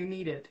help when you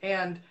need it.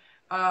 And,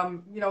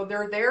 you know,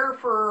 they're there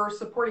for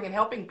supporting and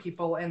helping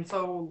people. And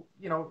so,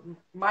 you know,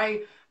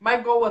 my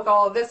goal with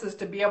all of this is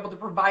to be able to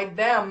provide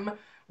them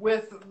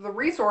with the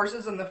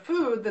resources and the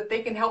food that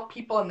they can help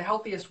people in the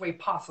healthiest way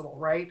possible,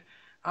 right?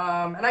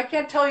 And I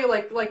can't tell you,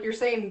 like you're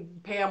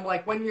saying, Pam,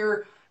 like when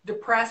you're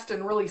depressed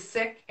and really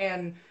sick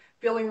and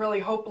feeling really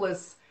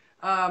hopeless,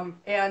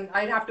 and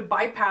I'd have to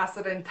bypass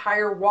an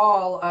entire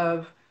wall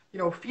of, you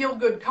know, feel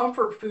good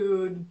comfort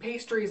food,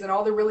 pastries, and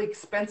all the really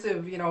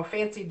expensive, you know,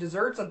 fancy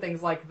desserts and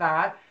things like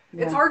that.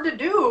 Yeah. It's hard to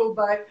do,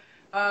 but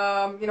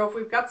you know, if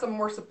we've got some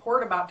more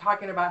support about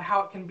talking about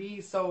how it can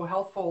be so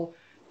helpful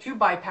to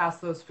bypass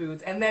those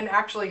foods and then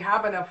actually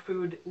have enough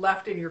food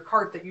left in your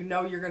cart that you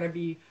know you're going to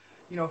be,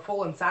 you know,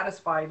 full and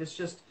satisfied,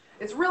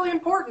 it's really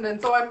important. And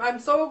so I'm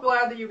so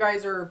glad that you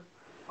guys are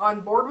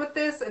on board with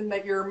this and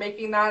that you're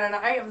making that. And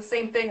I have the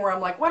same thing where I'm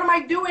like, what am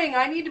I doing?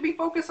 I need to be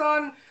focused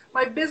on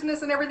my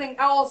business and everything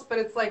else. But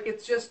it's like,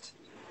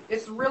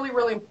 it's really,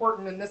 really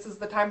important. And this is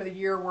the time of the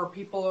year where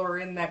people are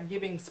in that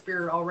giving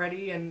spirit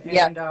already. And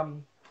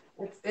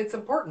it's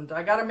important.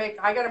 I gotta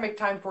make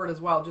time for it as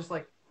well, just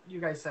like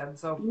you guys said.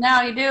 So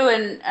No, you do.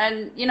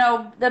 And you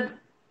know, the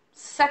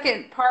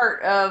second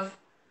part of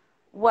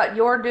what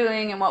you're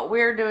doing and what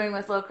we're doing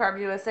with Low Carb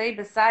USA,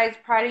 besides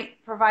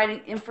providing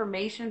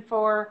information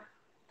for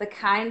the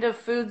kind of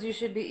foods you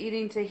should be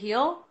eating to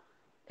heal,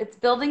 it's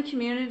building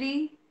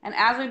community. And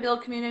as we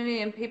build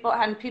community and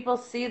people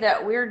see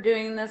that we're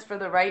doing this for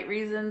the right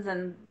reasons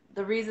and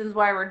the reasons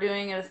why we're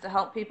doing it is to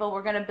help people,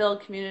 we're going to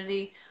build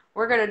community.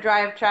 We're going to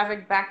drive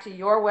traffic back to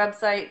your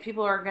website.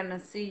 People are going to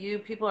see you.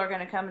 People are going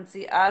to come and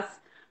see us.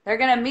 They're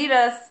going to meet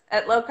us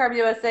at Low Carb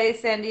USA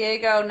San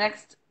Diego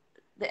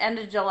the end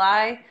of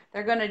July.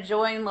 They're going to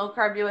join Low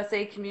Carb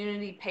USA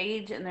community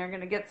page and they're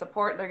going to get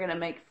support. They're going to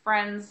make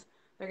friends.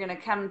 They're going to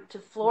come to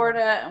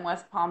Florida and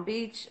West Palm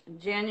Beach in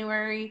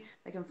January.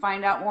 They can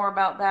find out more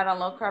about that on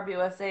Low Carb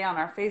USA on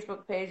our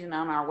Facebook page and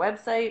on our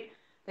website.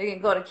 They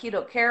can go to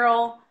Keto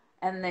Carole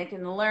and they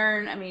can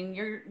learn. I mean,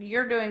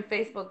 you're doing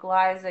Facebook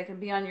Lives. They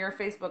can be on your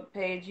Facebook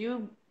page.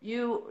 You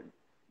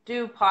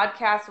do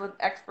podcasts with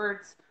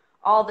experts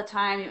all the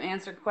time. You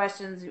answer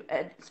questions. You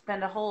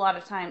spend a whole lot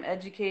of time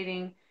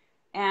educating.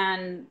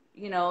 And,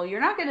 you know, you're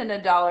not getting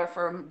 $1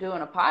 for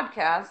doing a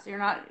podcast. You're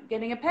not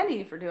getting a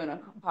penny for doing a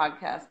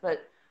podcast.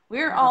 But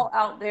we're all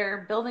out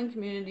there building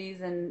communities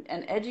and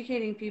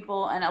educating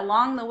people. And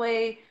along the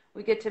way,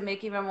 we get to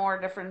make even more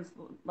difference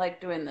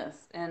like doing this.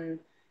 And,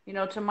 you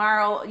know,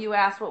 tomorrow, you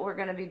asked what we're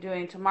going to be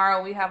doing.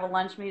 Tomorrow, we have a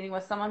lunch meeting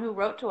with someone who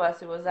wrote to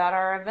us who was at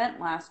our event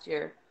last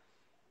year.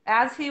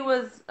 As he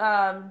was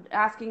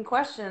asking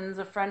questions,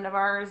 a friend of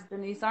ours,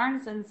 Denise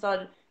Arnson,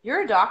 said,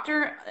 "You're a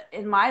doctor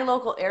in my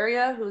local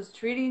area who's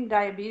treating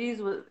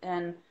diabetes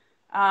and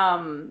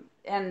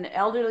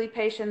elderly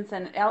patients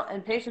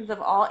and patients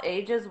of all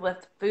ages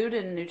with food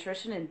and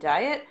nutrition and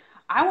diet.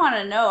 I want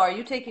to know, are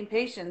you taking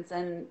patients,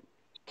 and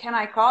can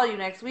I call you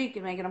next week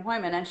and make an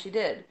appointment?" And she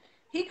did.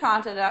 He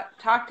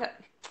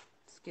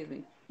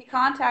He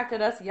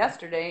contacted us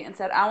yesterday and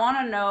said, "I want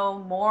to know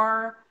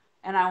more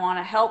and I want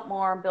to help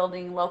more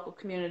building local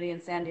community in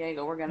San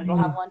Diego. We're going to go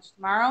have lunch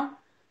tomorrow."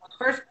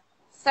 First,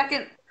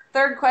 second,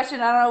 third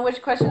question, I don't know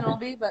which question it'll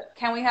be, but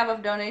can we have a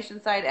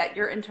donation site at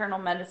your internal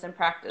medicine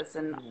practice?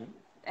 And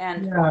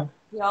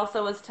he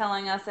also was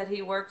telling us that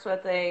he works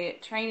with a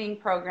training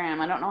program.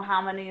 I don't know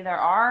how many there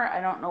are.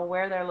 I don't know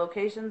where their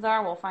locations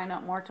are. We'll find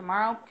out more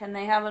tomorrow. Can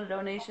they have a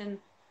donation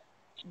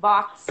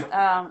box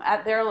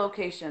at their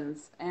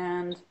locations?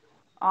 And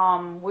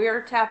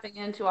we're tapping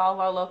into all of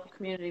our local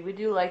community. We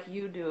do like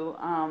you do.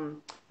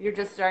 You're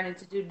just starting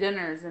to do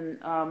dinners and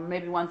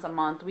maybe once a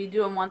month. We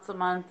do them once a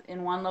month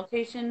in one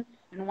location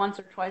and once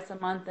or twice a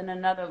month in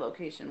another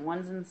location.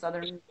 One's in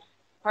southern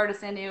part of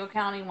San Diego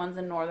County, one's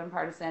in northern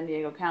part of San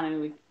Diego County.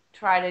 We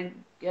try to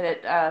get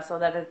it so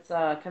that it's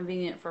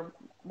convenient for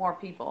more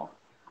people.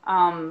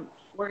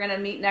 We're going to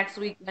meet next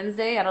week,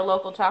 Wednesday, at a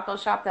local taco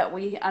shop that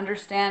we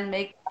understand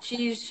make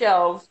cheese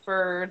shells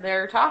for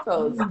their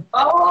tacos.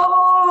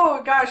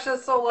 Oh gosh,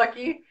 that's so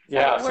lucky.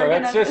 Yeah, so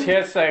that's just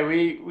hearsay.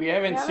 We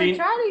haven't seen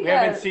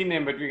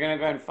them, but we're going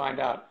to go and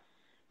find out.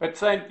 But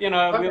so, you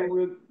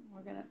know,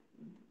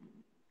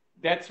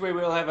 that's where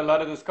we'll have a lot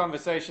of this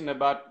conversation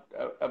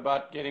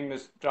about getting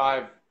this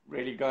drive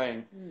really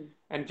going.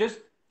 And just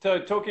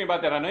talking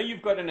about that, I know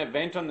you've got an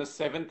event on the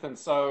 7th, and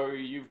so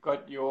you've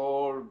got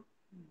your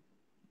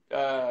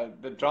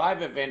the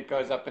drive event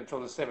goes up until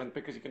the 7th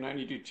because you can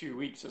only do 2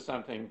 weeks or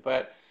something.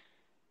 But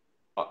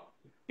uh,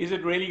 is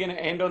it really going to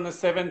end on the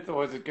 7th,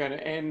 or is it going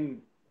to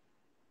end?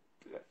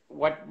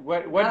 Not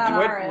on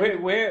our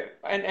end. Where,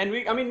 and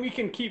we, I mean, we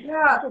can keep,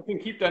 Yeah. people can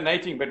keep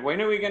donating, but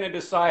when are we going to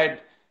decide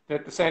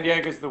that the San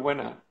Diego's the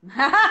winner?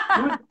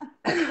 I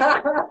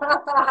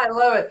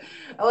love it.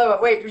 I love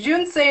it. Wait,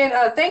 June's saying,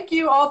 thank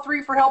you all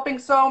three for helping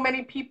so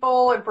many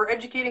people and for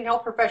educating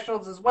health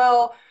professionals as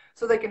well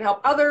so they can help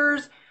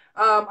others.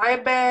 I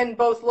have been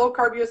both low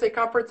carb USA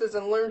conferences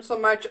and learned so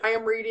much. I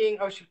am reading,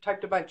 oh, she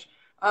typed a bunch.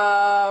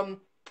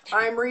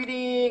 I'm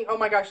reading, oh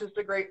my gosh, this is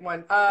a great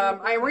one.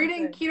 I'm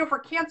reading Keto for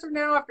Cancer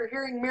now after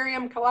hearing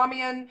Miriam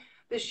Kalamian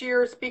this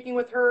year, speaking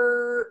with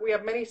her. We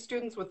have many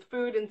students with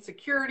food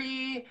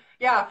insecurity.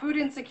 Yeah, food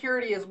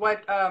insecurity is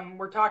what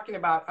we're talking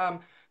about,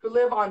 who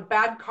live on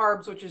bad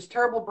carbs, which is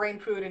terrible brain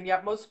food, and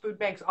yet most food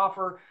banks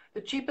offer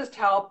the cheapest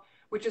help,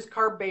 which is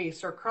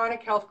carb-based, or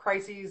chronic health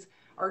crises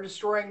are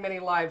destroying many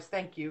lives.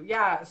 Thank you.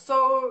 Yeah,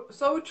 so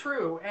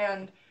true.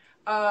 And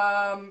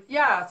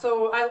yeah,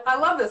 so I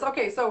love this.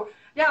 Okay, so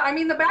yeah, I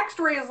mean, the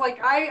backstory is like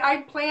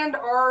I planned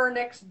our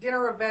next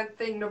dinner event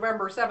thing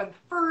November 7th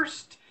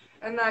first,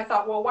 and I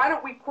thought, well, why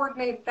don't we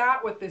coordinate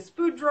that with this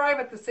food drive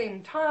at the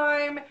same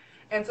time?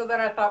 And so then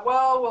I thought,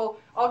 well,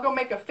 I'll go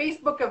make a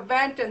Facebook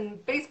event, and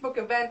Facebook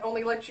event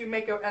only lets you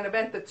make an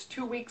event that's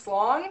 2 weeks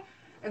long.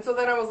 And so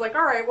then I was like,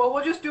 all right, well,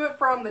 we'll just do it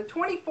from the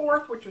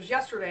 24th, which was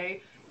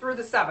yesterday, through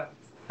the 7th.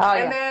 Oh,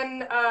 And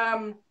yeah.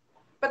 then,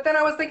 but then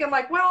I was thinking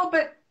like, well,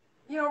 but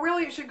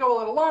really it should go a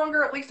little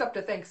longer, at least up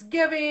to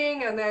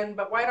Thanksgiving, and then,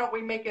 but why don't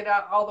we make it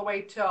out all the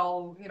way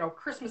till,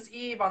 Christmas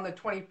Eve on the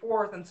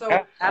 24th? And so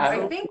Yeah,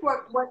 I think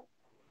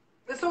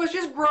so it's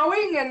just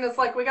growing, and it's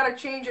like we got to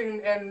change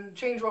and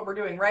change what we're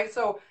doing, right?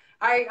 So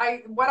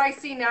what I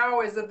see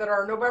now is that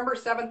our November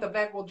 7th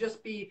event will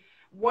just be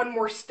one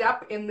more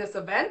step in this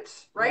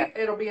event, right?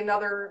 Yeah. It'll be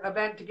another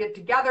event to get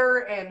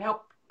together and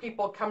help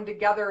people come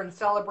together and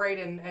celebrate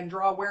and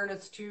draw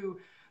awareness to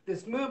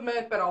this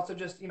movement, but also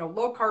just,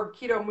 low carb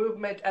keto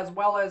movement, as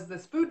well as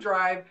this food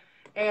drive.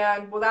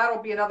 And well,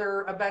 that'll be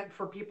another event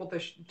for people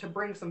to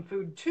bring some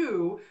food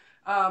to.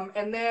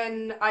 And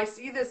then I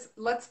see this,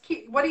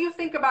 what do you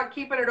think about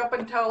keeping it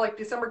open until like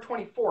December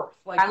 24th?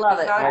 Like, I love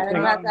it. I I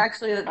think that's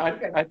actually,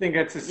 I think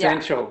it's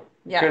essential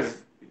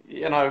because,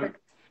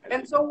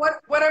 And so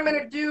what I'm going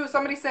to do,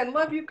 somebody said,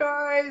 love you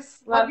guys.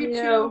 Love you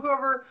you. too,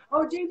 whoever.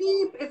 Oh,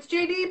 it's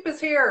J Deep is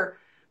here.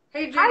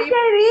 Hey, J hi, Deep.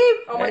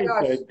 Katie. Oh my hey,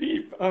 gosh.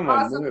 Deep. Oh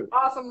my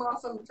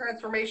Awesome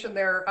transformation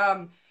there.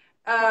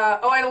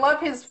 I love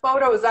his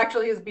photos,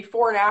 actually his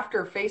before and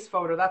after face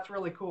photo. That's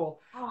really cool.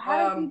 Oh,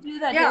 how did you do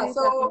that? Yeah, Katie?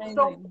 That's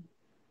amazing.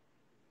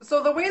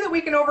 So the way that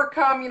we can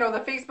overcome,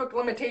 the Facebook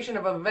limitation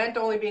of an event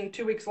only being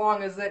 2 weeks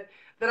long is that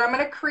I'm going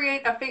to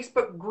create a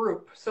Facebook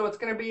group. So it's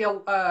going to be a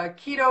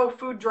keto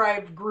food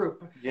drive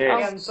group.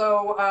 Yes. And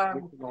so,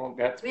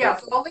 yeah,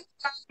 so I'll link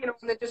that,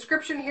 in the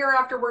description here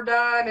after we're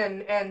done.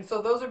 And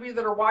so those of you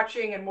that are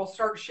watching, and we'll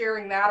start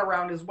sharing that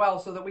around as well,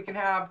 so that we can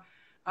have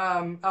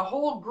a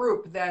whole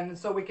group then,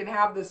 so we can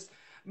have this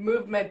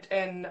movement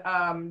and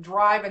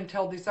drive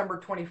until December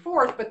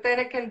 24th, but then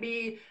it can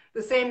be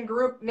the same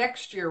group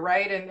next year,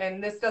 right?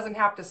 And this doesn't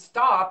have to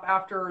stop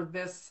after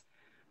this,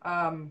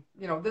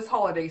 this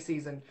holiday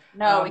season.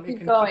 No, we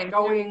keep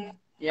going.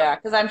 Yeah,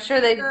 because I'm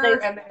sure they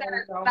start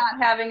not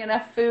having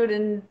enough food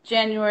in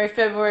January,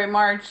 February,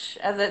 March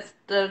as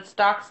the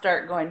stocks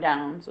start going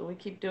down. So we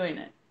keep doing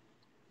it.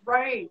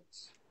 Right.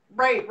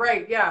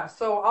 Yeah.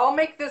 So I'll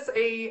make this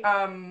a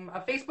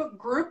Facebook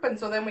group, and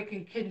so then we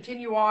can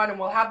continue on, and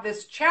we'll have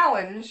this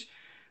challenge.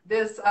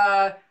 This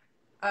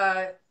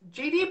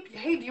JD,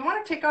 hey, do you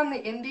want to take on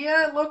the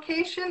India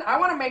location? I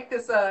want to make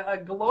this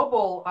a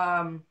global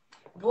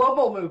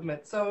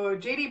movement. So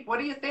JD, what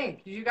do you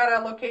think? You got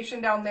a location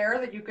down there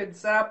that you could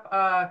set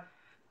up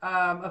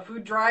a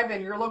food drive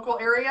in your local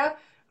area?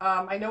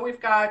 I know we've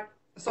got.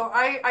 So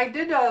I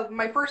did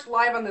my first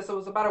live on this. It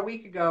was about a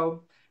week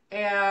ago.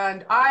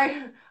 And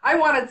I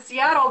wanted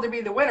Seattle to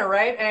be the winner,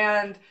 right?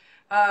 And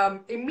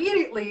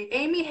immediately,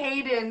 Amy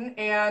Hayden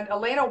and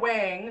Elena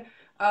Wang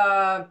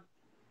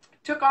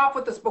took off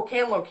with the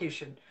Spokane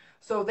location.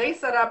 So they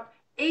set up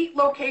 8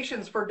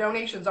 locations for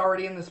donations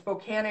already in the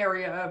Spokane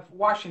area of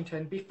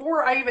Washington.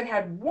 Before I even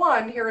had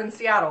one here in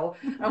Seattle,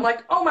 I'm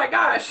like, oh my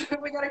gosh,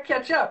 we got to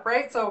catch up,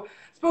 right? So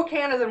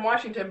Spokane is in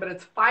Washington, but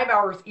it's 5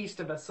 hours east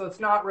of us, so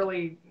it's not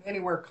really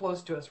anywhere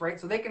close to us, right?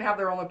 So they can have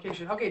their own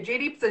location. Okay,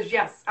 JD says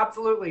yes,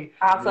 absolutely.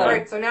 Awesome. All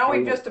right, so now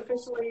we've just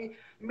officially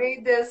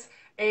made this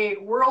a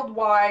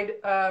worldwide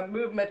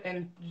movement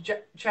and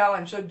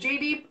challenge. So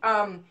JD,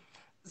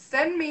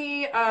 send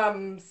me,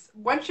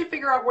 once you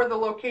figure out where the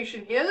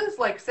location is,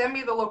 like send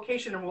me the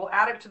location and we'll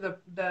add it to the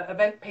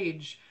event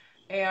page,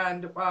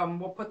 and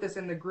we'll put this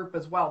in the group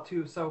as well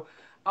too. So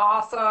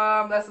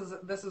awesome.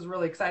 This is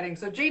really exciting.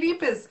 So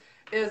JDeep is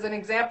an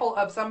example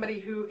of somebody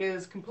who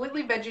is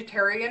completely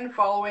vegetarian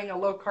following a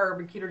low carb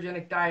and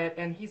ketogenic diet,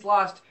 and he's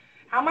lost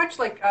how much,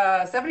 like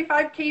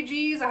 75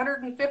 kgs,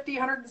 150,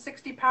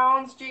 160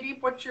 pounds.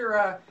 JDeep, what's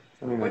your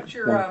what's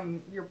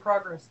your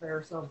progress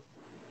there? So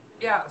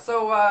yeah,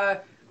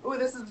 so ooh,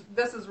 this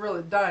is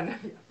really done.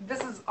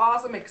 This is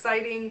awesome,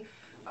 exciting.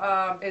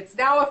 It's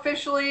now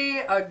officially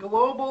a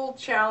global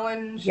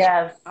challenge.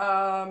 Yes.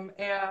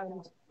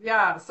 And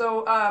yeah,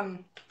 so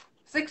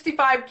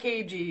 65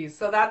 kgs.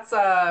 So that's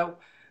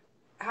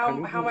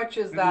how much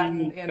is that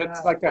in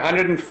That's like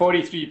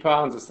 143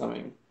 pounds or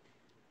something.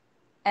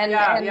 And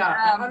yeah, and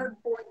yeah, um,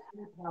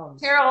 143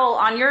 pounds. Carole,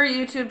 on your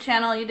YouTube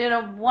channel, you did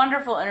a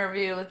wonderful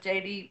interview with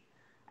JD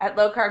at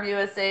Low Carb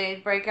USA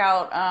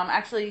Breakout.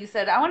 Actually, you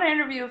said, I want to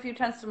interview a few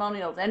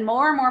testimonials. And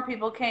more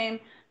people came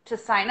to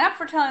sign up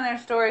for telling their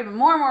story, but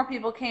more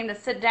people came to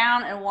sit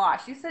down and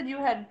watch. You said you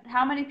had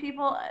how many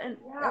people?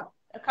 Yeah.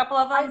 A couple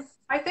of them?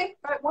 I think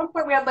at one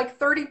point we had like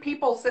 30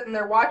 people sitting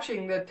there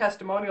watching the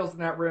testimonials in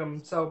that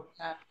room. So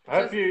Yeah,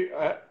 I hope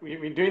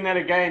we're doing that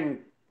again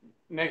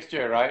next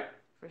year, right?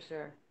 for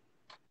sure.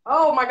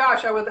 oh my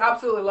gosh, I would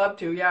absolutely love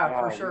to. Yeah,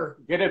 for sure.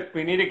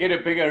 We need to get a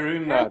bigger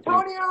room now, I think.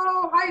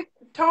 Antonio, hi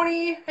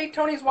Tony. Hey,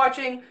 Tony's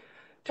watching.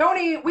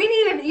 Tony, we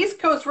need an East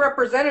Coast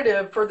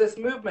representative for this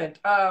movement.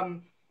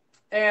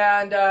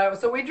 And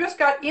so we just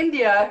got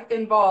India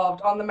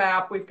involved on the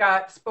map. We've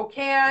got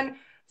Spokane.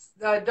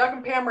 Doug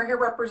and Pam are here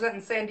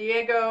representing San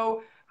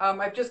Diego.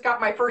 I've just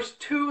got my first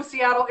 2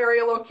 Seattle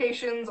area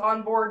locations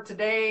on board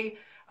today.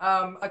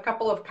 A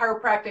couple of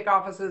chiropractic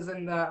offices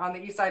on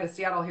the east side of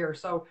Seattle here.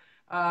 So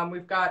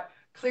we've got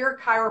Clear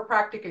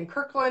Chiropractic in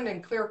Kirkland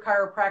and Clear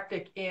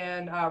Chiropractic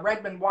in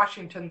Redmond,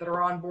 Washington that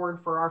are on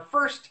board for our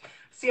first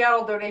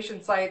Seattle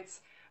donation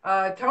sites.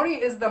 Tony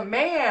is the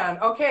man.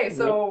 Okay,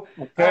 so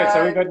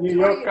so we got New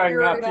York Tony,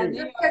 going out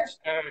too.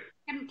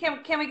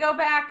 Can we go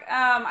back?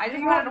 I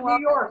just wanted to New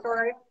York, all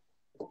right.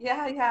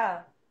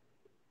 Yeah.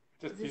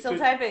 Is he still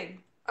typing?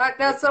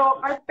 Now,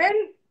 so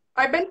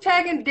I've been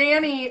tagging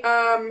Danny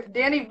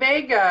Danny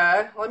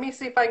Vega. Let me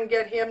see if I can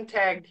get him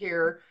tagged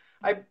here.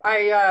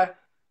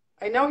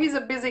 I know he's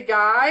a busy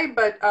guy,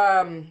 but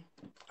I'm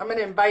going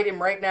to invite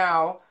him right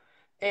now.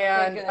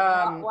 And Okay,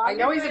 I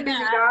know he's a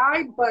busy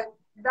guy, but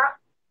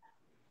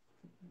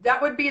that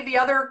would be the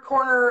other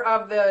corner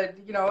of the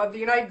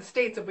United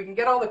States if we can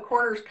get all the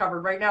corners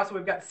covered right now. So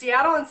we've got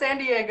Seattle and San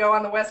Diego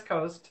on the West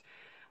Coast.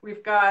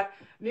 We've got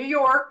New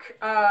York,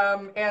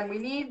 and we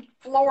need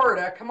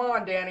Florida. Come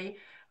on, Danny.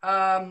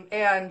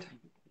 And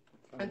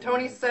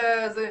Tony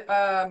says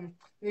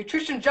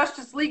Nutrition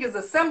Justice League is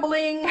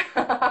assembling.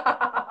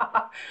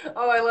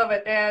 Oh, I love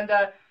it. And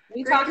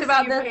we talked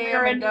about this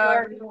here in New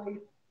York.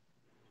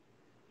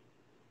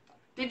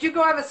 Did you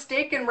go have a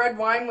steak and red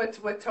wine with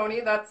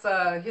Tony? That's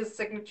his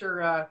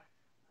signature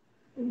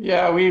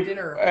Yeah,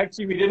 dinner.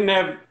 Actually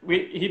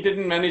he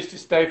didn't manage to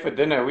stay for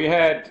dinner. We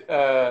had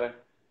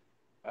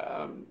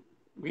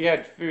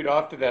food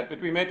after that, but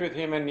we met with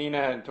him and Nina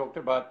and talked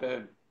about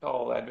the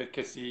whole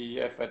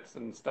advocacy efforts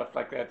and stuff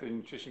like that, the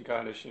Nutrition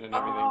Coalition and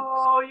everything.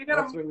 Oh, you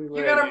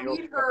gotta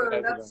meet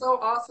her. That's so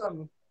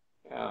awesome.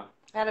 Yeah.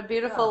 Had a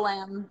beautiful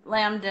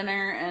lamb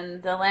dinner,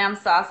 and the lamb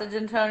sausage,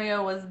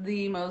 Antonio, was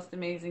the most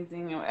amazing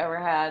thing I've ever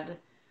had.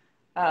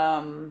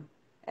 And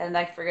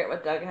I forget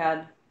what Doug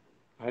had.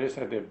 I just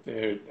had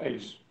the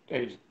aged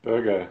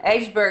burger.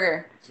 Aged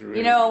burger.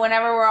 Really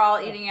whenever we're all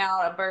eating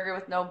out, a burger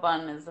with no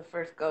bun is the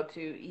first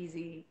go-to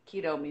easy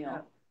keto meal.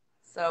 Yeah.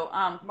 So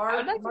I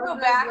would like to go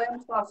back.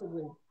 Lamb sausage.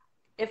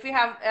 If we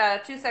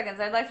have 2 seconds,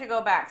 I'd like to go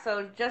back.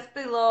 So just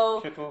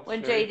below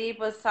when JD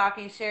was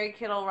talking, Sherry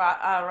Kittle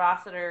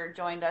Rossiter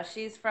joined us.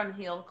 She's from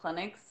Healed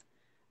Clinics.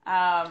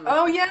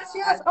 Oh, yes.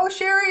 Oh,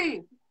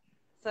 Sherry.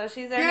 So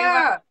she's their new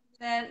vice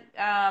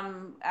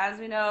president. As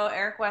we know,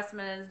 Eric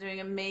Westman is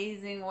doing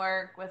amazing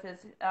work with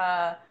his,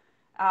 and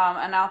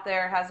out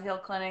there has a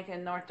Healed Clinic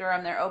in North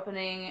Durham. They're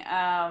opening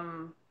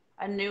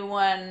a new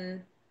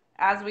one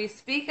as we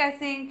speak, I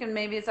think, and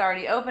maybe it's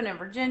already open in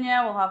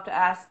Virginia. We'll have to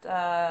ask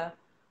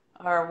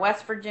or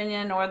West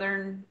Virginia,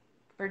 Northern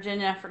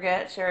Virginia, I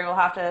forget. Sherry will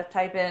have to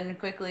type in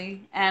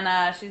quickly.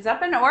 And she's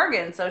up in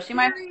Oregon, so she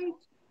might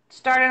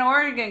start an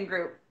Oregon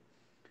group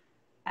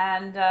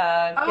and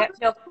get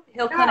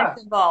Healed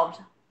Clinics involved.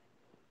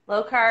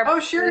 Low carb. Oh,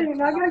 Sherry,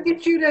 I gotta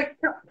get you to.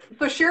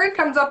 So Sherry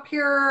comes up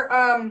here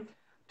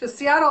to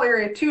Seattle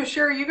area too.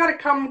 Sherry, you gotta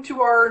come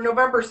to our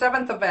November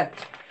 7th event.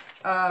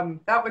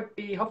 That would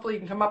be. Hopefully, you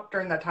can come up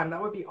during that time.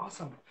 That would be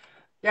awesome.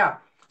 Yeah.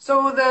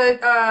 So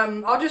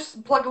I'll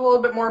just plug a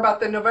little bit more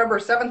about the November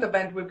 7th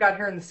event we've got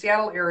here in the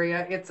Seattle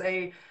area. It's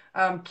a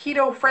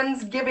keto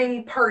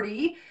Friendsgiving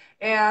party,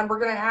 and we're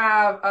going to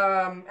have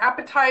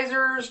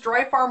appetizers,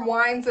 dry farm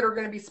wines that are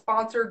going to be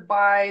sponsored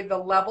by the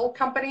Level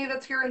company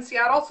that's here in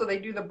Seattle. So they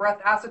do the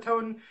breath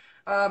acetone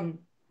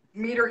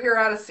meter here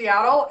out of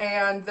Seattle,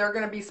 and they're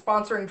going to be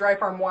sponsoring dry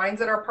farm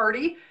wines at our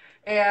party,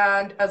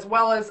 and as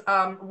well as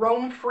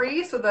Roam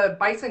Free, so the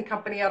bison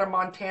company out of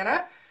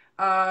Montana.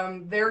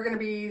 They're going to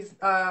be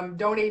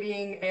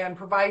donating and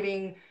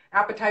providing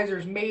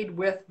appetizers made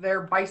with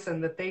their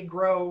bison that they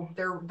grow.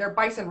 They're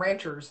bison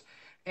ranchers,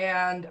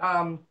 and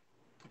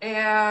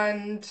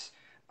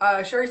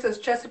Sherry says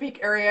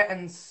Chesapeake area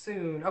and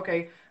soon.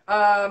 Okay.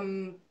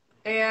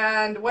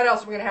 And what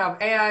else are we going to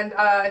have? And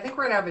I think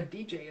we're going to have a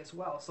DJ as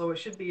well. So it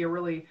should be a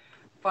really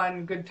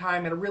fun, good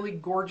time at a really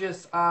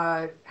gorgeous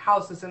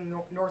house that's in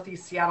the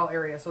northeast Seattle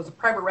area. So it's a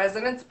private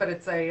residence, but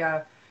it's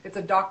a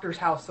doctor's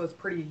house, so it's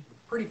pretty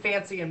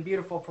fancy and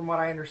beautiful from what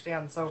I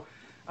understand. So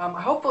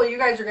hopefully you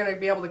guys are going to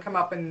be able to come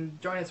up and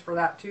join us for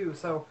that too.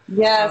 So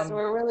Yes, um,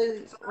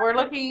 we're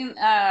looking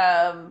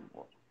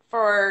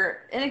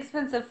for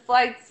inexpensive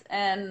flights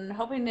and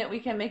hoping that we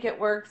can make it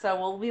work. So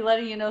we'll be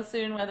letting you know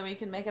soon whether we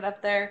can make it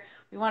up there.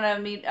 We want to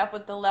meet up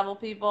with the level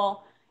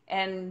people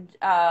and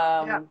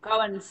yeah,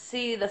 go and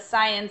see the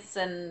science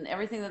and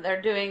everything that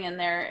they're doing in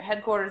their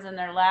headquarters and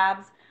their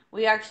labs.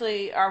 We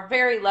actually are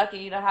very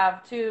lucky to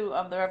have two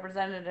of the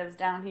representatives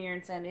down here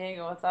in San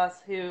Diego with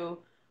us who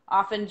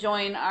often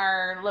join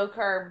our low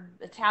carb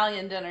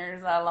Italian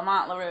dinners,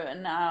 Lamont LaRue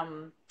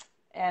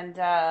and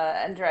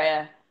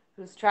Andrea,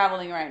 who's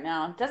traveling right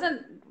now,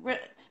 doesn't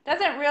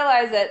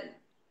realize that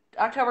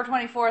October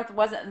 24th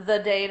wasn't the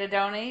day to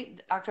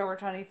donate. October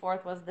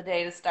 24th was the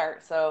day to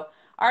start. So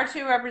our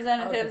two okay,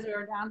 representatives who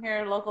are down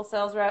here, local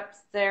sales reps,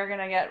 they're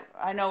gonna get.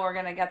 I know we're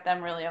gonna get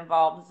them really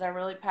involved because they're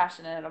really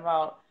passionate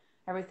about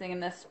everything in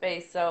this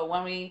space. So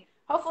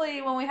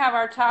hopefully when we have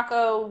our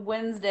Taco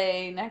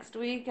Wednesday next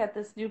week at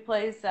this new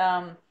place,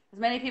 as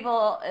many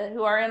people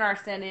who are in our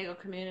San Diego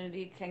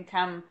community can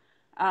come.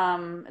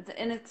 It's an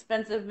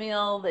inexpensive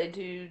meal. They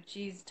do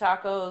cheese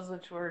tacos,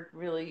 which we're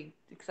really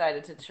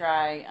excited to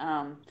try.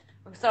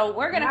 So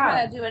we're going to yeah,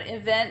 kind of do an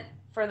event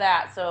for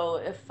that. So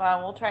if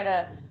we'll try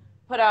to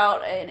put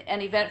out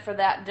an event for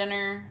that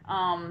dinner,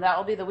 that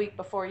will be the week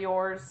before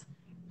yours,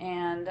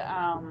 and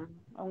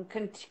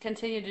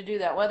continue to do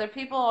that. Whether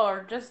people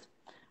are just,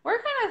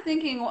 we're kind of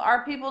thinking,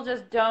 are people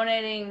just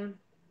donating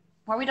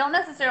where we don't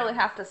necessarily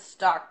have to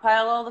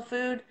stockpile all the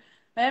food?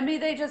 Maybe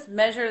they just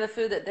measure the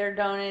food that they're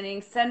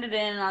donating, send it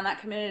in on that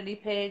community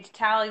page,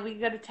 tally. We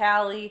go to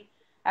tally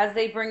as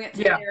they bring it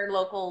to yeah. their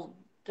local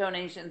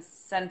donation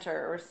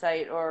center or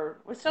site.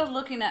 Or we're still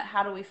looking at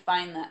how do we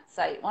find that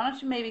site. Why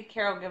don't you maybe,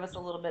 Carol, give us a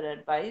little bit of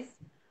advice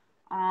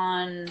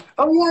on?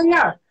 Oh yeah,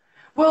 yeah.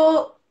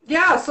 Well,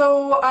 yeah.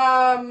 So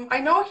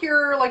I know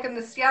here, like in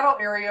the Seattle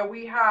area,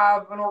 we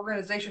have an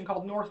organization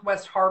called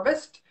Northwest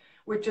Harvest,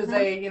 which is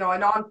Mhm. a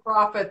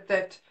nonprofit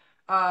that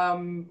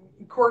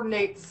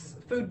coordinates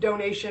food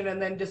donation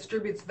and then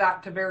distributes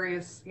that to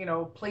various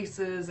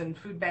places and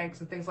food banks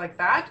and things like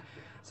that.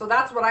 So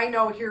that's what I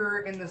know here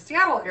in the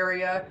Seattle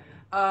area.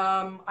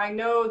 I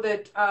know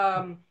that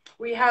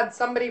we had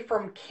somebody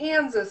from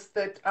Kansas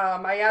that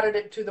I added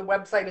it to the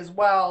website as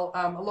well,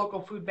 a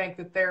local food bank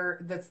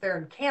that's there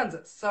in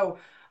Kansas. So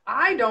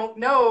I don't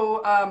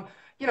know,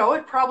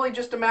 it's probably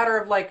just a matter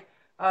of like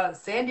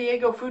San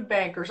Diego Food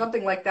Bank or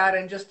something like that,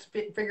 and just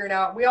figuring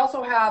out. We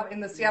also have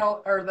in the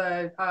Seattle or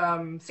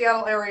the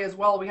Seattle area as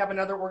well. We have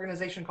another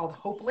organization called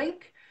Hope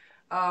Link.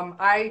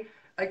 I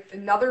like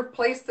another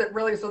place that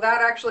really, so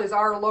that actually is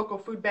our local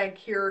food bank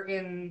here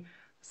in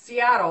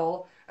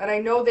Seattle, and I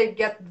know they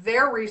get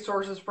their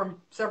resources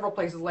from several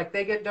places. Like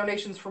they get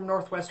donations from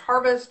Northwest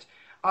Harvest.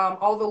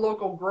 All the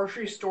local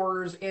grocery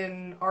stores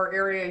in our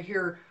area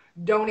here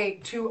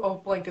donate to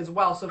Oaklink as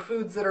well. So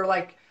foods that are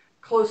like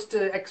close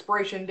to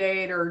expiration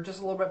date or just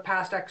a little bit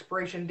past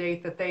expiration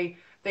date, that they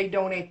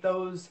donate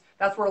those.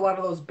 That's where a lot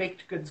of those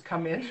baked goods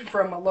come in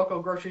from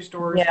local grocery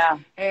stores. Yeah.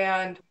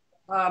 And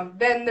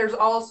then there's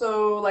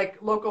also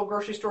like local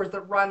grocery stores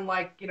that run,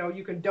 like,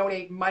 you can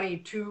donate money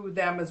to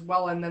them as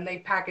well, and then they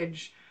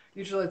package.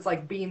 Usually it's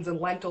like beans and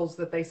lentils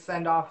that they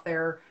send off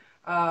there.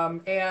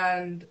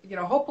 And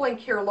HopeLink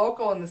here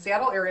local in the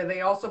Seattle area,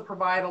 they also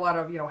provide a lot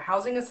of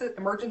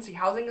emergency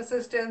housing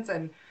assistance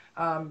and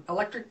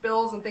electric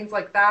bills and things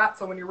like that.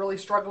 So when you're really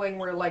struggling,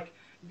 where like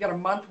you got a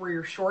month where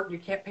you're short and you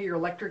can't pay your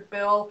electric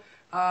bill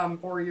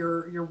or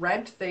your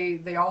rent,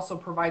 they also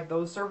provide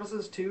those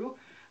services too.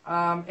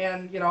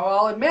 And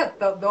I'll admit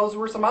that those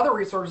were some other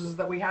resources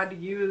that we had to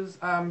use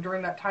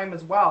during that time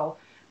as well.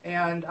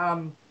 And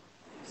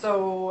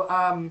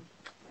so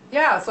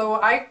yeah, so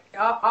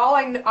all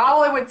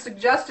I would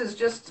suggest is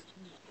just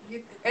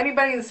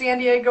anybody in the San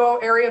Diego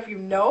area,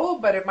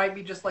 if but it might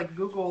be just like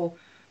Google,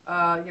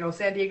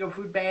 San Diego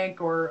Food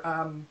Bank or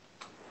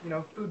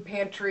food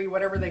pantry,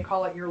 whatever they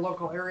call it in your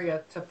local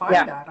area, to find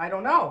Yeah. that. I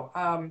don't know.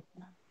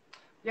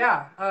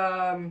 Yeah.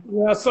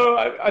 Yeah, so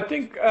I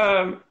think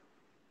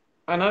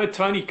I know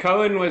Tony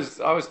Cohen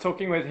I was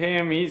talking with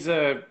him. He's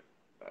a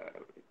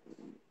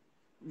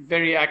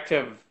very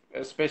active,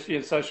 especially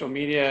in social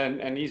media,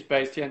 and he's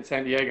based here in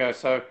San Diego.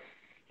 So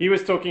he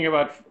was talking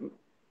about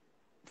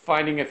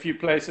finding a few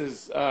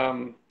places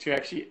to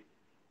actually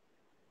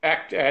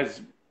act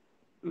as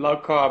low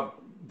carb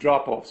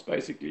drop offs,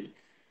 basically.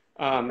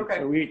 Okay.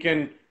 So we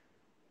can,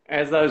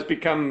 as those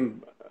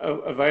become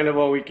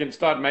available, we can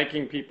start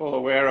making people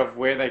aware of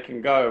where they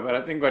can go. But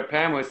I think what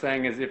Pam was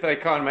saying is if they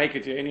can't make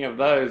it to any of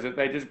those, if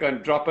they just go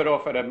and drop it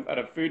off at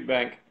a food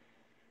bank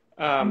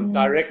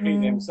directly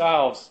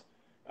themselves,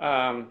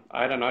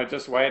 I don't know,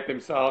 just weigh it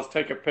themselves,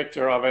 take a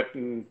picture of it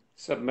and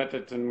submit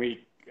it, and we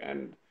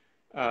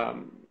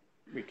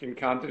can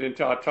count it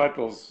into our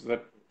totals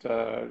that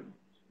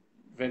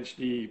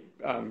eventually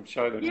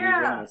show that we win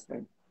Yeah. this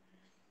thing.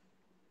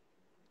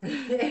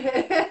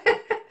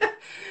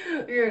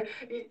 you,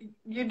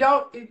 you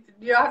don't,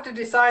 you have to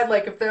decide,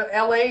 like, if the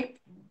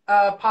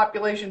LA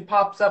population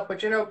pops up, but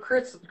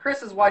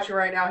Chris is watching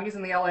right now. He's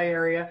in the LA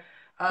area.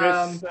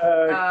 Chris,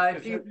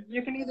 If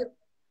you can either,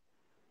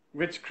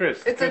 which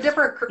Chris? it's a Chris,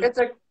 different, it's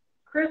a,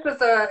 Chris is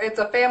it's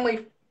a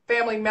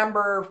family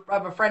member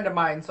of a friend of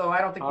mine, so I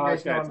don't think you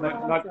guys okay, know it's him,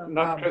 but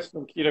not um, Chris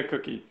from Keto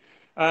Cookie.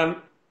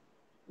 Um,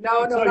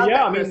 no, so not yeah,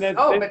 that I mean, Chris.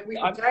 Oh, but we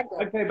should tag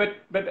them. okay,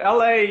 but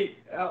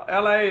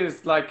LA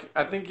is like,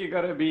 I think you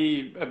got to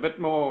be a bit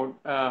more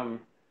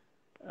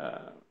uh,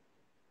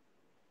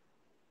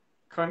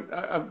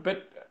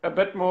 a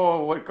bit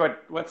more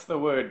what's the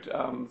word?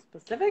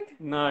 Specific?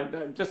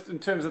 No, just in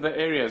terms of the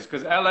areas,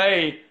 because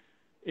LA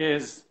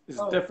is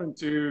Oh, different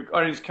to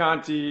Orange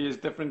County, is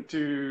different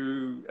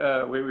to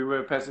where we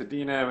were,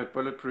 Pasadena with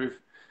Bulletproof.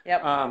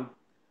 Yep.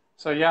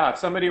 So yeah, if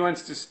somebody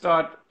wants to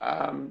start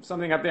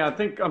something up there,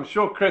 I'm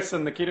sure Chris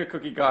and the Keto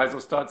Cookie guys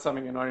will start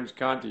something in Orange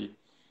County.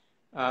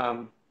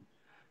 Um,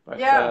 but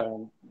yeah.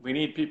 we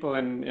need people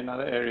in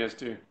other areas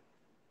too.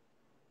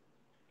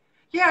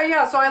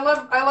 Yeah. So I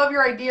love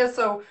your idea.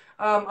 So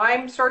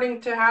I'm starting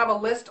to have a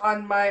list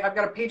on my. I've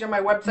got a page on my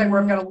website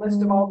where I've got a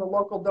list of all the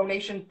local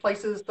donation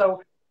places.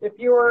 So if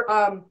you're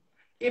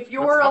if What's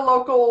you're a up?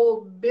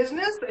 local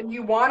business and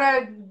you want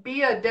to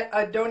be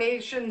a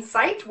donation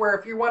site, where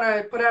if you want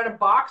to put out a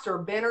box or a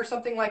bin or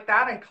something like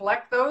that and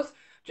collect those,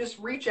 just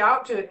reach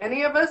out to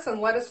any of us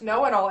and let us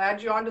know, and I'll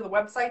add you onto the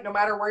website, no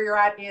matter where you're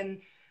at in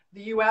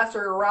the U.S.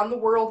 or around the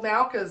world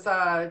now, because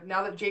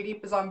now that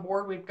JDeep is on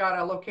board, we've got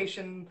a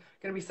location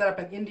going to be set up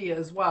in India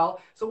as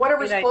well. So Good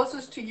whatever's idea.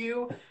 closest to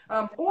you,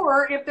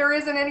 or if there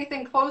isn't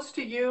anything close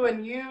to you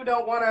and you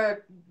don't want to,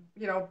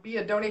 be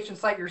a donation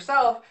site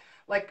yourself,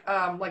 like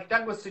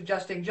Doug was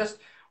suggesting, just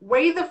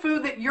weigh the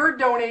food that you're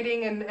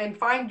donating and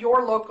find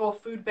your local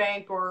food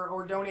bank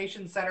or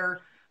donation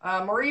center,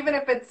 or even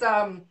if it's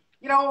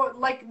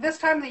like this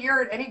time of the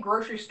year at any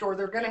grocery store,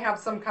 they're going to have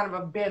some kind of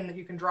a bin that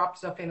you can drop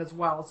stuff in as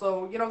well.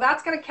 So,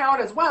 that's going to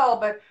count as well.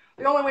 But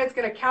the only way it's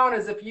going to count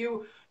is if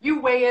you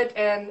weigh it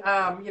and,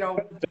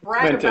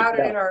 brag Documented, about it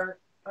yeah, in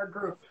our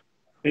group.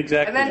 And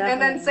exactly. then,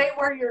 and then Definitely. say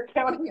where you're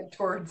counting it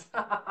towards.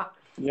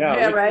 Yeah,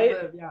 Yeah, Where you right?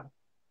 live, yeah.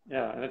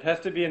 yeah, and it has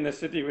to be in the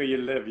city where you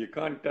live. You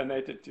can't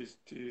donate it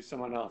to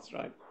someone else,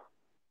 right?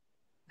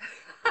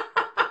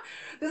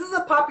 This is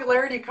a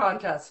popularity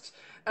contest.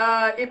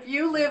 If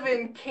you live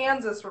in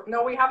Kansas,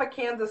 no, we have a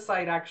Kansas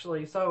site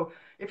actually. So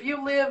if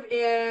you live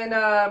in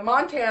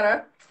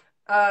Montana,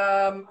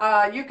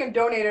 you can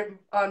donate it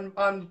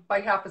on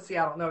behalf of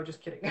Seattle. No,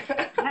 just kidding.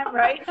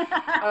 Right?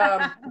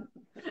 um,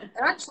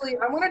 Actually,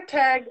 I want to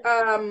tag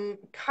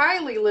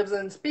Kylie lives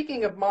in.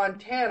 Speaking of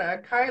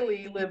Montana,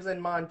 Kylie lives in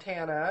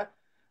Montana.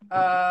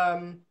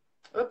 Um,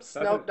 Oops,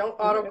 no, Doesn't don't isn't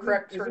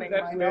autocorrect her isn't name.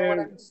 that I know what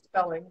where I'm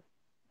spelling.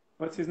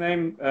 what's his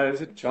name?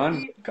 Is it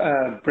John? She,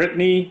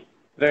 Brittany?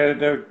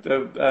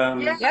 The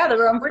yeah, Yeah, the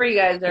Rome Free Brittany.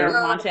 guys are in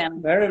Montana.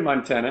 they're in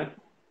Montana.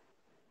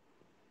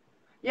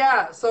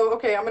 Yeah, so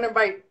okay, I'm gonna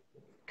invite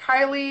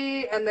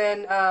Kylie and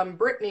then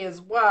Brittany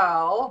as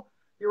well.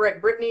 You're right,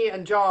 Brittany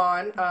and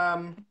John.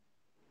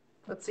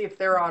 Let's see if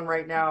they're on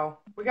right now.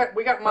 We got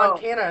Oh,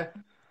 Montana.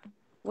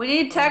 we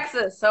need Um,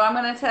 Texas, so I'm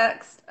gonna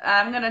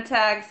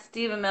tag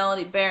Steve and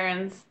Melody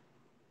Barons.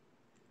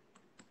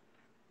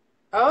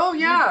 oh We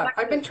need yeah,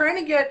 I've been Texas. trying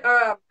to get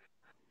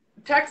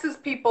Texas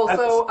people. That's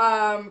So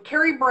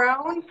Carrie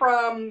Brown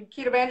from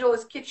Keto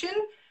Evangelist Kitchen,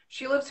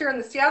 she lives here in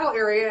the Seattle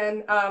area,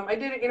 and I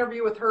did an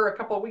interview with her a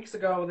couple of weeks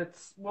ago.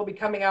 That's will be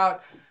coming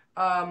out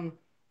um,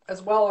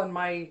 as well in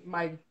my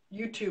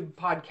YouTube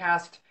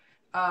podcast.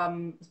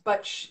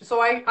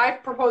 So I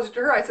proposed to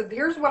her. I said,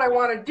 "Here's what I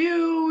want to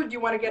do. Do you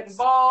want to get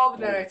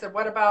involved?" And I said,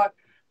 "What about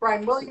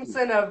Brian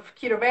Williamson of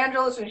Keto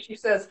Evangelist?" And she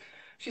says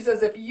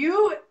if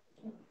you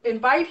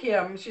invite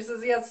him. She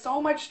says he has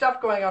so much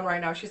stuff going on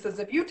right now. She says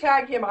if you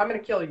tag him, I'm going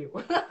to kill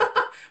you.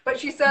 But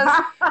she said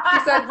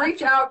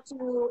reach out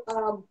to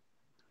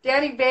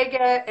Danny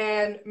Vega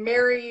and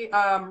Mary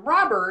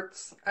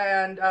Roberts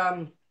and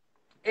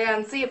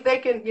see if they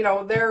can,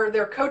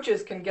 their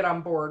coaches can get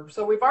on board.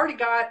 So we've already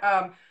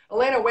got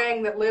Elena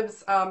Wang that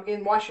lives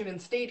in Washington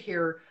State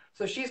here.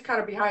 So she's kind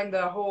of behind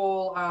the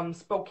whole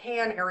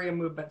Spokane area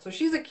movement. So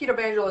she's a Keto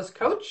Evangelist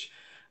coach.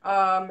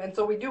 And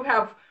so we do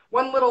have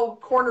one little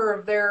corner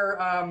of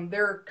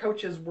their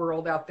coaches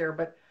world out there.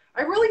 But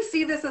I really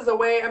see this as a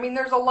way. I mean,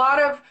 there's a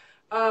lot of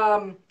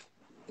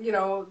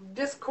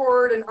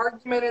discord and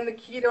argument in the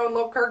keto and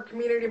low carb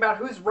community about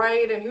who's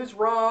right and who's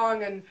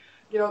wrong and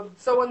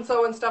so and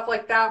so and stuff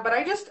like that. But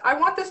I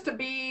want this to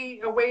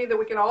be a way that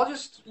we can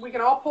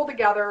all pull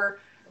together,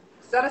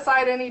 set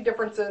aside any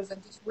differences,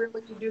 and just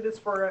really do this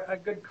for a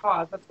good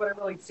cause. That's what I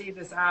really see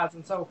this as.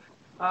 And so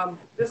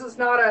this is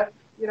not a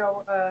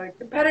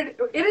competitive.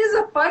 It is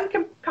a fun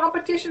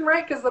competition,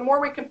 right? Because the more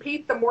we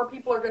compete, the more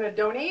people are going to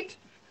donate.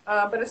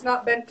 But it's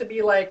not meant to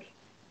be like,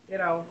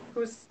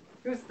 who's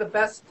the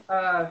best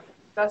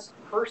best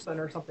person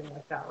or something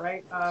like that,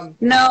 right?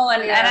 No,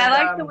 and I And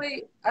like the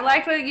way I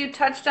like what you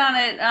touched on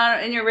it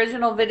in your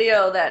original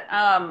video that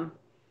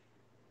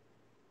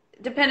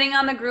depending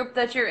on the group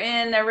that you're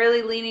in, they're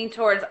really leaning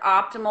towards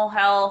optimal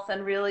health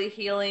and really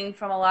healing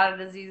from a lot of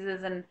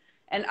diseases. And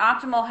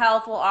optimal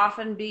health will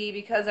often be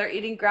because they're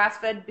eating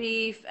grass-fed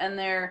beef and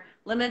they're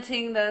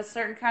limiting the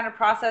certain kind of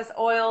processed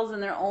oils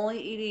and they're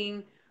only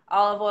eating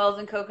olive oils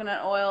and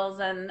coconut oils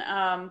and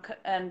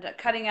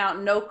cutting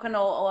out no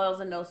canola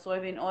oils and no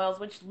soybean oils,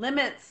 which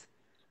limits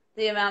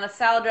the amount of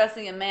salad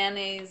dressing and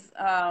mayonnaise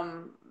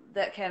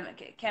that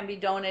can be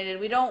donated.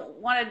 We don't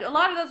want to. A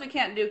lot of those we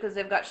can't do because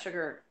they've got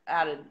sugar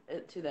added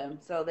to them,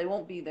 so they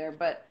won't be there.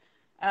 But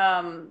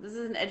this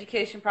is an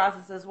education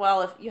process as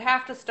well. If you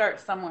have to start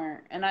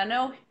somewhere, and I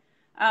know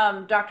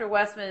Dr.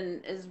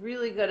 Westman is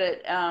really good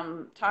at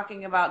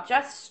talking about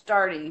just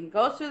starting. He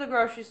goes through the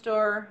grocery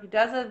store. He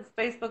does a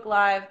Facebook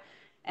Live,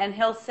 and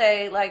he'll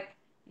say, like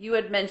you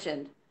had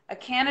mentioned, a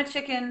can of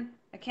chicken,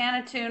 a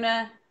can of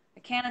tuna, a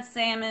can of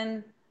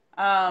salmon,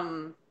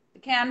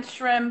 canned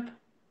shrimp,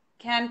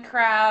 canned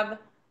crab.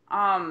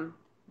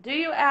 Do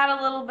you add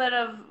a little bit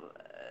of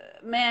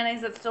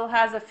mayonnaise that still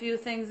has a few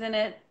things in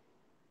it?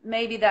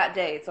 Maybe that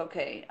day it's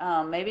okay.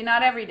 Maybe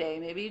not every day.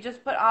 Maybe you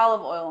just put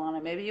olive oil on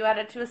it. Maybe you add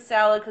it to a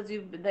salad because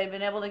they've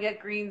been able to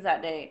get greens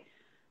that day.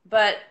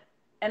 But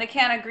and a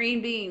can of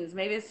green beans.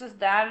 Maybe it's just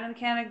that and a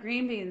can of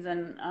green beans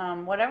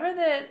and whatever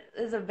that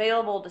is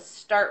available to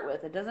start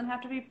with. It doesn't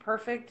have to be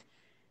perfect.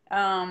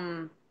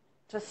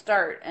 To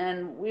start,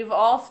 and we've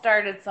all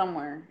started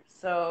somewhere.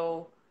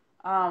 So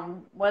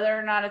whether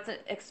or not it's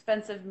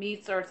expensive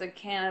meats or it's a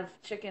can of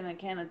chicken, a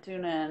can of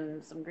tuna,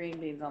 and some green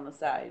beans on the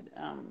side,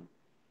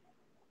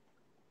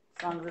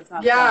 as long as it's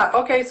not. yeah,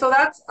 okay, so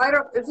that's, I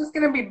don't, is this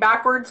going to be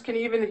backwards? Can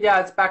you even, yeah,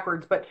 it's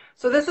backwards. But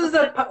so this is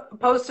a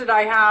posted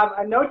I have,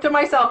 a note to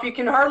myself. You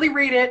can hardly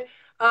read it.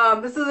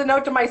 This is a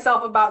note to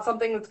myself about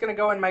something that's going to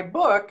go in my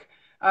book.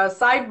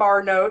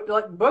 Sidebar note,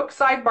 book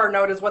sidebar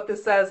note is what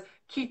this says.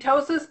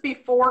 Ketosis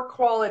before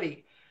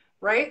quality,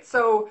 right?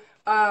 So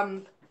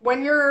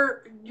when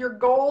your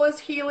goal is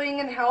healing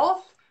and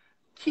health,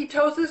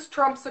 ketosis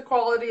trumps the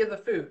quality of the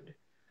food.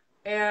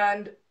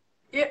 And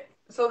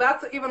so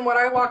that's even what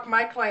I walk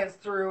my clients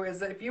through is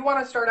that if you want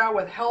to start out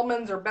with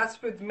Hellman's or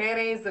Best Foods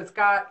mayonnaise that's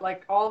got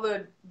like all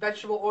the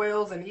vegetable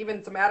oils and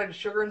even some added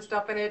sugar and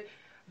stuff in it,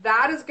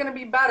 that is going to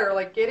be better.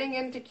 Like getting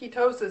into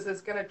ketosis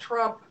is going to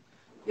trump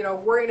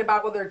worrying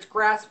about whether it's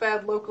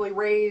grass-fed, locally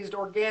raised,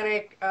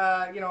 organic,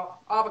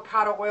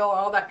 avocado oil,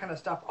 all that kind of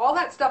stuff. All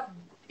that stuff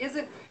is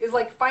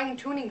like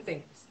fine-tuning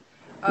things.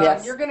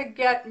 Yes. You're going to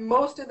get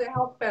most of the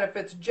health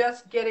benefits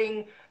just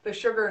getting the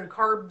sugar and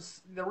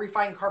carbs, the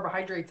refined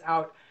carbohydrates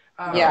out.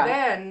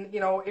 Then,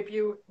 if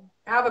you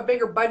have a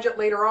bigger budget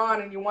later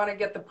on and you want to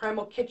get the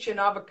Primal Kitchen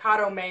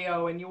avocado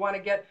mayo and you want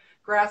to get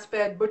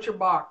grass-fed butcher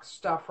box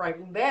stuff, right?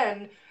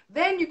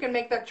 Then you can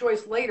make that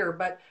choice later.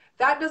 But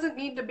that doesn't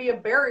need to be a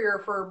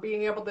barrier for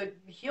being able to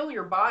heal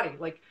your body.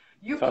 Like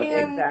you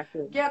can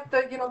get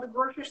the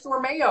grocery store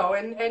mayo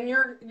and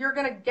you're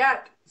going to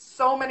get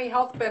so many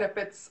health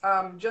benefits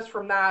just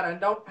from that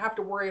and don't have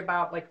to worry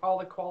about like all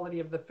the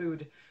quality of the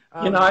food.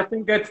 I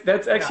think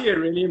that's actually a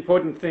really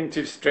important thing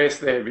to stress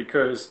there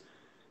because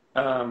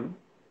I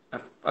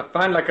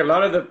find like a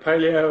lot of the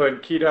paleo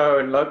and keto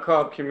and low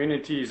carb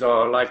communities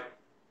are like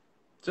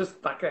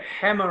just like a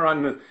hammer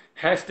on the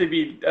has to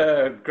be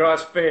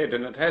grass fed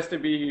and it has to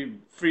be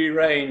free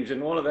range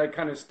and all of that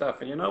kind of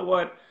stuff. And you know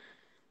what?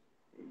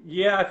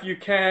 Yeah, if you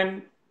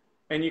can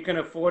and you can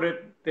afford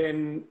it,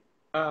 then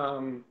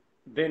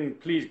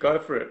please go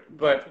for it.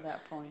 But to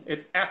that point.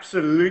 It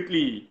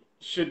absolutely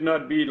should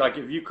not be like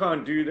if you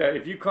can't do that,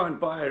 if you can't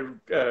buy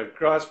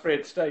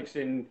grass-fed steaks,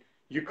 then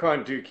you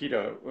can't do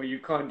keto or you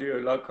can't do a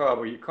low carb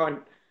or you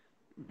can't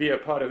be a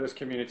part of this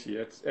community.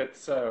 It's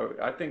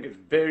I think it's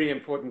very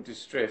important to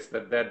stress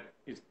that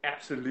is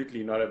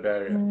absolutely not a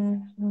barrier.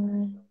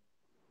 Mm-hmm.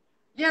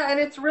 Yeah, and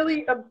it's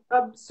really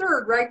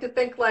absurd, right, to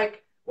think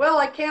like, well,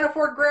 I can't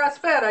afford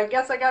grass-fed. I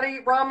guess I got to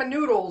eat ramen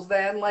noodles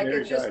then. Like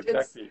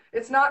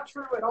it's not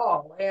true at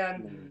all.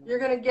 And you're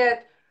going to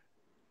get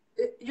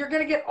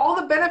all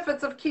the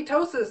benefits of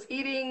ketosis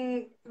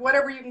eating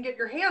whatever you can get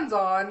your hands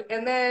on.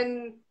 And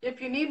then if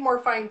you need more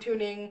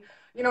fine-tuning,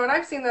 and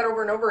I've seen that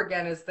over and over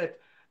again is that,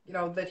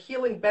 the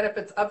healing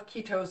benefits of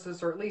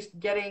ketosis, or at least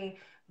getting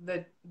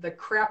the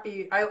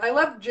crappy, I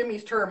love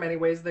Jimmy's term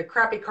anyways, the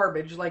crappy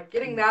garbage, like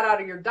getting that out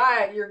of your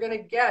diet, you're going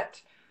to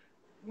get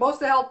most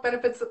of the health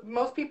benefits that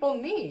most people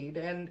need.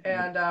 And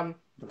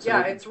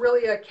yeah, it's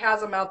really a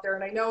chasm out there.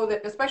 And I know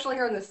that especially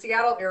here in the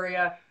Seattle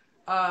area,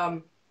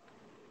 the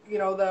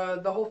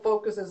whole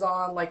focus is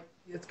on like,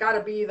 it's got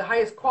to be the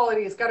highest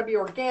quality, it's got to be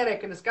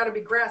organic, and it's got to be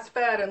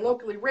grass-fed and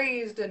locally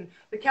raised, and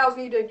the cows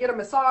need to get a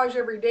massage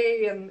every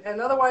day, and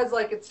otherwise,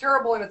 like, it's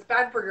terrible and it's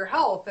bad for your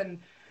health. And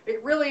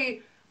it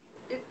really,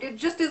 it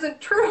just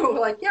isn't true.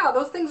 Like, yeah,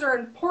 those things are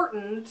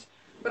important,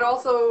 but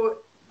also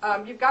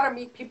you've got to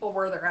meet people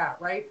where they're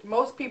at, right?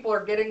 Most people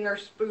are getting their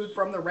food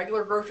from the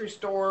regular grocery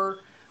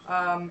store,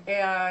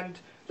 and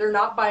they're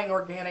not buying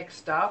organic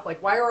stuff.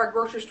 Like, why are our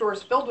grocery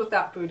stores filled with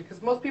that food?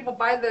 Because most people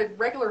buy the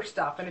regular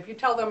stuff. And if you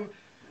tell them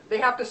they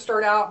have to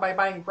start out by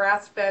buying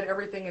grass-fed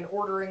everything and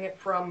ordering it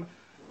from,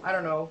 I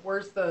don't know,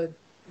 where's the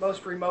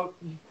most remote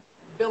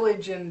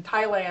village in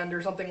Thailand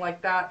or something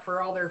like that for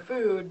all their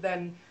food,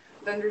 then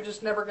you're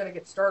just never going to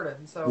get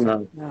started. So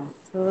No. No.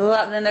 So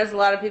then there's a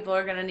lot of people who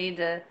are going to need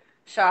to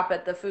shop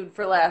at the Food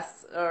for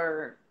Less,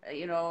 or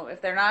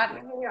if they're not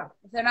yeah.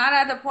 if they're not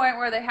at the point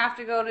where they have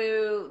to go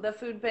to the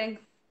food bank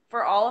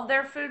for all of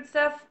their food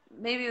stuff,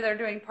 maybe they're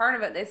doing part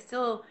of it. They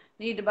still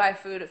need to buy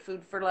food at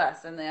Food for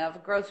Less, and they have a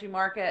grocery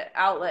market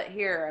outlet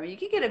here. I mean, you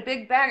could get a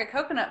big bag of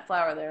coconut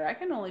flour there. I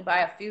can only buy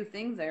a few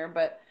things there,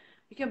 but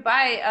you can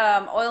buy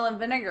oil and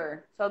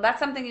vinegar. So that's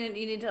something you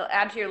need to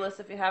add to your list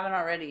if you haven't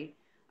already.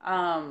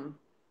 Um,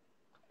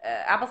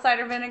 apple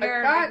cider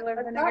vinegar, regular I've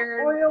got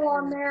vinegar, oil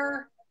on and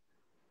there.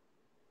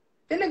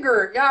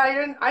 Vinegar.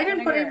 Yeah, I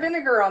didn't put any vinegar.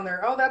 vinegar on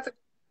there. Oh,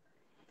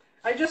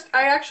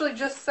 I actually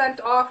just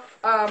sent off.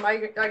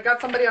 I got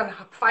somebody on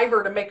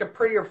Fiverr to make a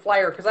prettier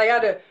flyer because I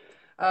had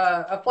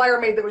a flyer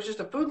made that was just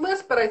a food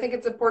list, but I think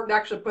it's important to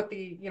actually put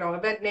the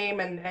event name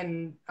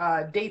and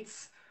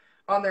dates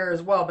on there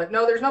as well. But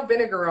no, there's no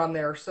vinegar on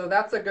there, so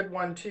that's a good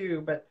one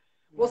too. But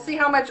we'll see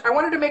how much. I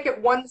wanted to make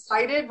it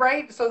one-sided,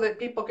 right, so that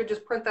people could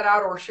just print that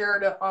out or share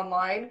it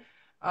online.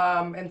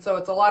 And so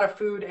it's a lot of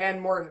food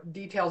and more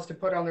details to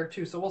put on there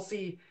too. So we'll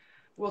see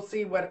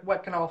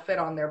what can all fit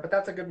on there. But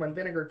that's a good one,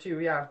 vinegar too.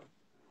 Yeah.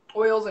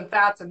 Oils and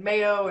fats and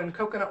mayo and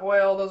coconut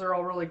oil. Those are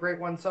all really great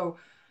ones. So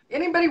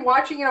anybody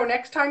watching,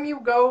 next time you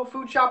go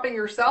food shopping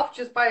yourself,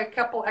 just buy a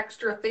couple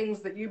extra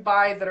things that you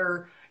buy that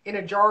are in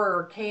a jar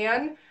or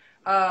can.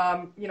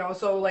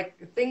 So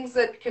like things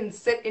that can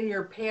sit in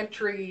your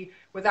pantry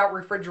without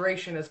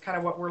refrigeration is kind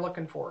of what we're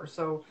looking for.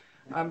 So,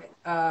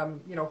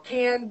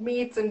 canned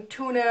meats and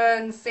tuna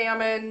and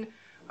salmon,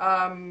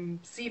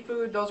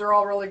 seafood, those are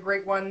all really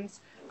great ones.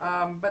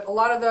 But a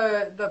lot of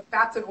the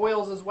fats and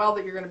oils as well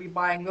that you're going to be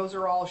buying, those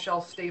are all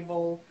shelf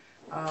stable.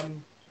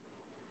 And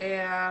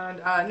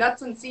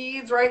nuts and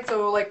seeds, right?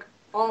 So like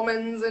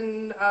almonds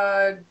and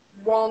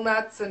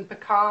walnuts and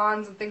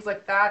pecans and things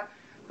like that.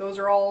 Those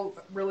are all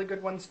really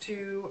good ones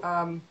too.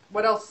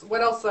 What else?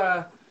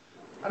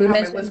 I don't You have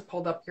my mentioned list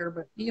pulled up here,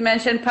 but you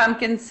mentioned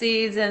pumpkin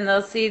seeds and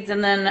those seeds,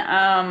 and then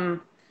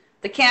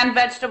the canned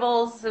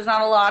vegetables. There's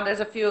not a lot. There's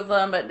a few of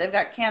them, but they've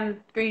got canned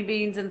green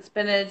beans and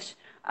spinach,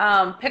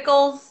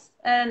 pickles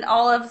and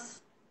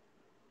olives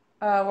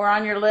were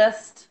on your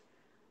list.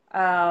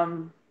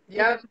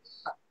 yeah,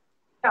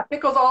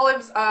 pickles,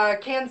 olives,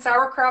 canned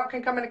sauerkraut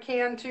can come in a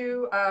can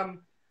too.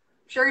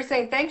 Sherry's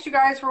saying, thanks you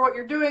guys for what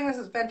you're doing. This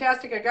is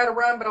fantastic. I got to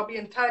run, but I'll be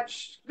in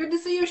touch. Good to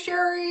see you,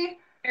 Sherry.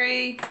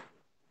 Sherry,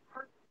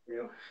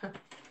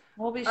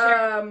 we'll be sharing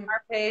it on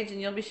our page,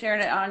 and you'll be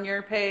sharing it on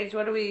your page.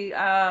 What do we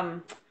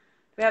have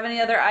any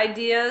other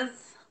ideas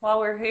while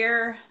we're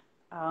here?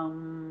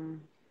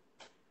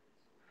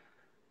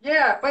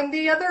 Yeah, and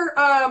the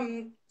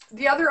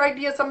other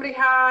idea somebody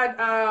had,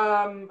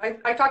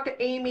 I talked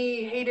to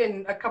Amy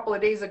Hayden a couple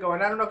of days ago,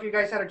 and I don't know if you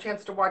guys had a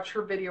chance to watch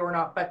her video or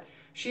not, but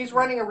she's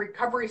running a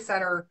recovery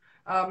center,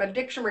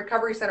 addiction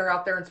recovery center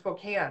out there in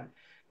Spokane.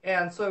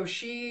 And so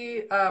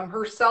she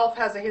herself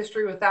has a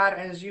history with that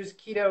and has used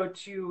keto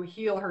to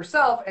heal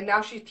herself. And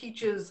now she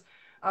teaches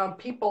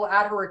people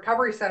at her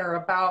recovery center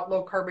about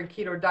low carb and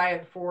keto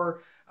diet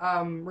for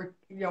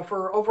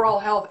for overall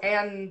health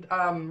and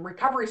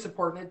recovery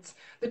support. And it's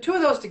the two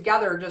of those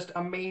together are just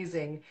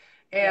amazing.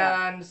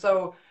 And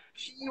so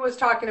she was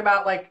talking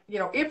about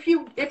if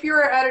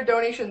you're at a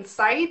donation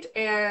site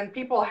and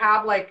people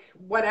have like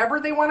whatever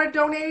they want to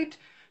donate,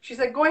 she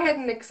said go ahead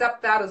and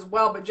accept that as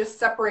well, but just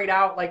separate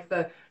out like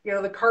the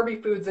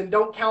carby foods and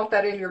don't count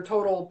that in your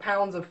total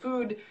pounds of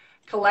food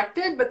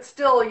collected, but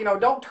still,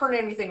 don't turn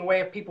anything away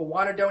if people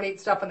want to donate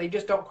stuff and they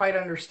just don't quite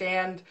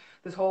understand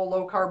this whole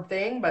low carb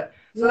thing. But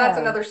so that's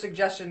another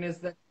suggestion, is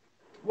that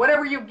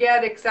whatever you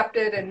get, accept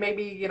it, and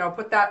maybe,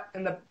 put that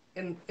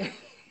in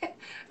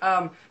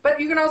but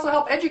you can also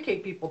help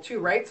educate people too,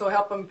 right? So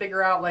help them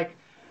figure out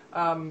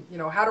how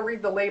to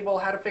read the label,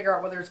 how to figure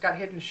out whether it's got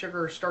hidden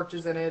sugar or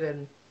starches in it.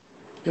 And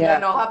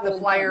then I'll have the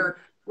flyer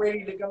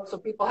ready to go so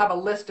people have a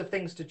list of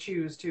things to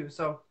choose too.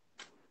 So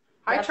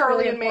hi, That's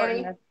Charlie really and Manny.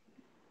 important.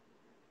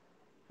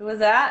 Who was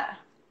that?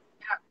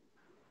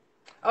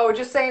 Oh,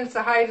 just saying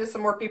hi to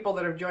some more people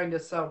that have joined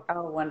us. So,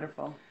 oh,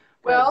 wonderful.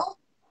 Well,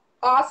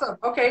 awesome.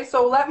 Okay,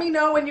 so let me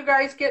know when you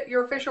guys get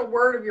your official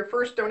word of your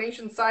first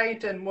donation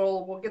site, and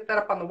we'll get that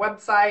up on the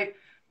website.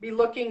 Be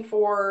looking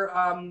for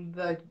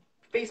the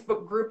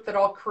Facebook group that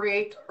I'll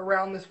create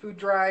around this food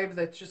drive.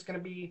 That's just going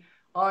to be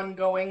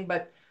ongoing.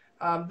 But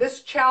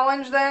this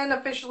challenge then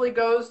officially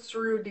goes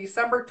through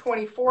December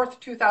 24th,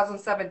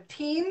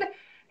 2017,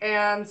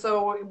 and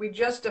so we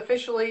just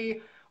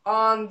officially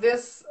on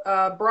this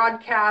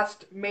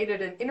broadcast made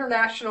it an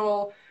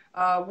international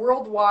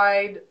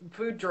worldwide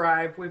food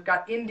drive. We've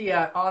got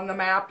India on the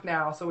map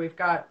now, so we've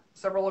got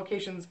several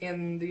locations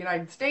in the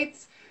United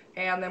States,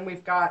 and then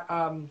we've got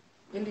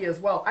India as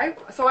well.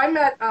 I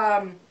met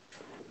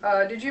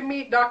Did you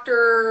meet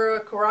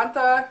Dr.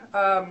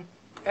 Kuranta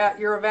at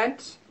your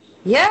event?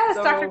 Yes,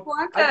 Dr. So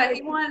I Cuenca.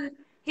 did.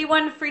 He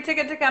won a free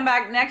ticket to come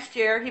back next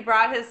year. He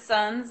brought his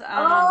sons.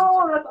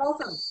 Oh, that's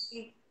awesome.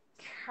 He's a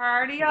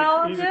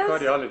Cardiologist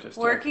cardiologist,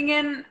 yeah. working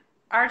in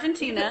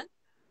Argentina.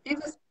 He's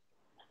a,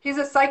 he's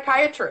a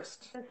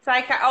psychiatrist.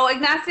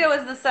 Ignacio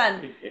is the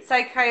son,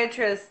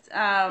 psychiatrist,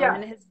 Yeah,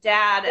 and his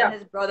dad and yeah.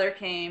 his brother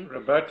came.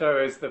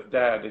 Roberto is the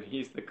dad, and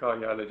he's the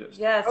cardiologist.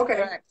 Yes, Okay.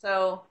 correct.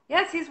 So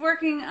yes, he's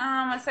working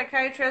a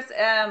psychiatrist,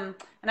 and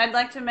I'd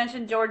like to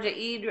mention Georgia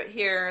Eade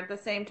here at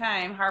the same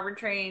time,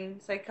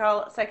 Harvard-trained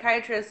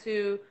psychiatrist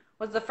who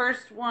was the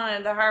first one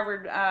at the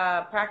Harvard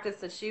practice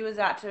that she was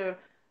at to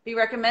be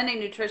recommending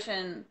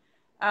nutrition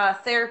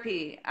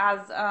therapy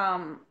as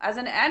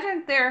an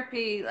adjunct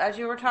therapy, as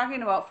you were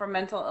talking about for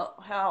mental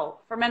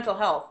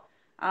health.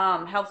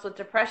 Helps with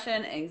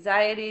depression,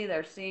 anxiety.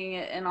 They're seeing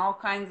it in all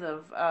kinds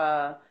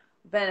of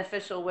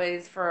beneficial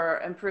ways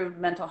for improved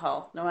mental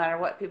health, no matter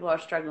what people are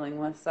struggling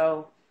with.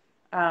 So,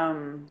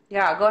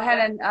 yeah, go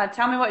ahead and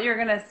tell me what you're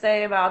going to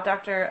say about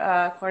Dr.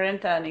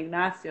 Correnta and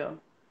Ignacio.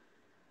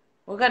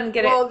 We'll go ahead and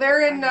get Well, it.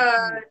 they're in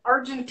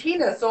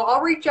Argentina, so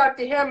I'll reach out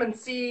to him and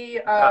see.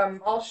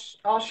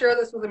 I'll share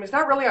this with him. It's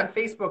not really on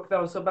Facebook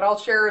though, but I'll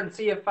share and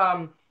see if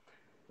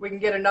we can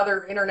get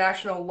another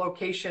international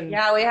location.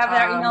 Yeah, we have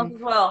their emails as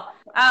well.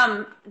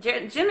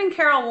 Jim and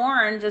Carol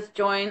Warren just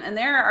joined, and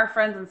they're our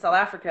friends in South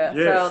Africa.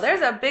 Yes. So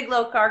there's a big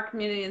low carb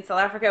community in South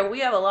Africa. We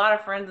have a lot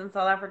of friends in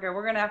South Africa.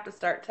 We're going to have to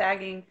start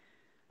tagging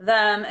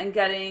them and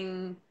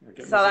getting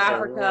South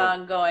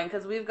Africa going,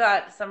 because we've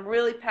got some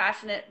really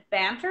passionate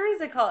banters.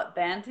 They call it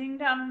banting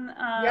down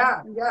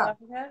in South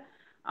Africa.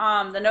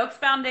 The Noakes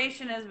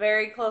Foundation is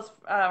very close.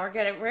 We're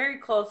getting very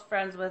close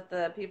friends with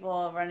the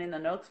people running the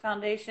Noakes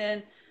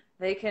Foundation.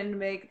 They can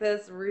make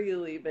this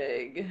really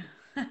big.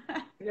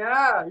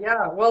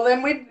 Yeah. Well,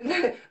 then we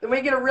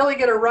get a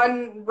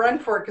run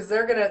for it, because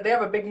they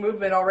have a big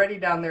movement already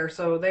down there,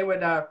 so they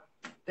would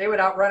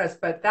outrun us.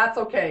 But that's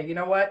okay. You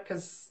know what?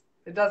 Because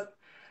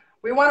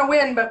we want to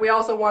win, but we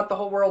also want the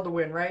whole world to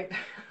win, right?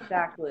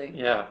 Exactly.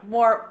 Yeah.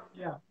 More.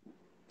 Yeah.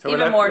 So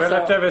Even we'll more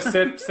have to so. have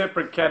a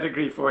separate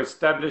category for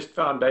established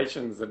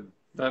foundations that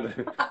don't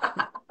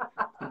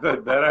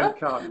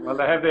count. Well,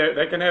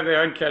 they can have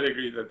their own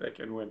category that they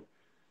can win.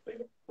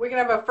 We can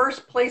have a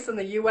first place in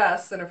the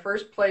U.S. and a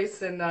first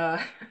place in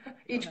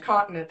each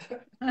continent.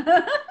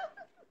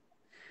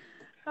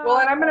 Well,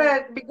 and I'm going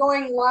to be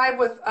going live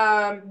with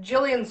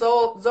Jillian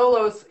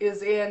Zolos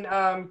is in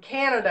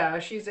Canada.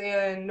 She's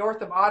in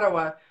north of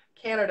Ottawa,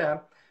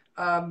 Canada.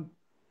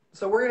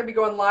 So we're going to be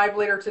going live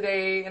later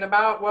today in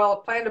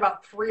planned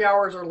about 3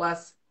 hours or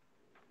less.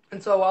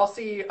 And so I'll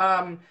see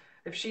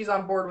if she's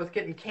on board with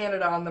getting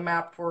Canada on the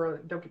map for a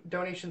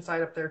donation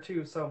site up there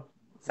too. So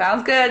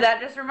Sounds good.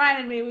 That just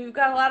reminded me, we've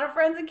got a lot of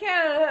friends in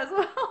Canada as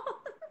well.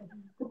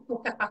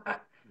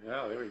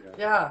 Yeah, there we go.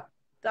 Yeah.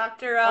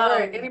 Dr. All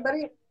right.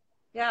 Anybody?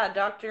 Yeah,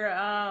 Dr.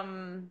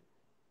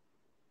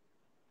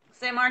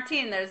 St.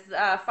 Martin. There's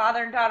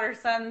father and daughter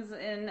sons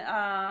in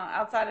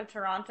outside of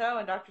Toronto,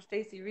 and Dr.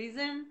 Stacy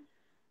Reason.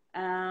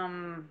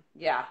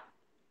 Yeah.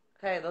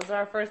 Okay, those are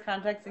our first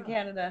contacts in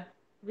Canada.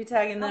 We'll be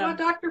tagging How them.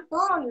 about Dr.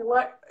 Fong?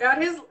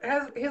 At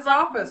his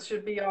office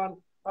should be on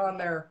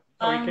there.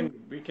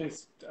 We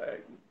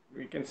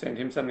can send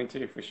him something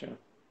too for sure.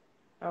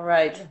 All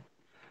right.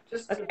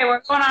 Okay,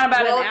 we're going on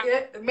about an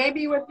hour.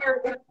 Maybe with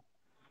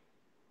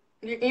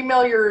you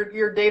email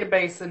your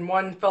database in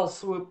one fell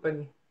swoop.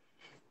 And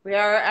we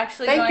are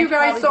actually thank you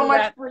guys so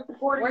much for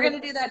supporting. We're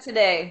going to do that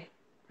today,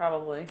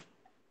 probably.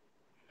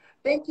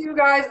 Thank you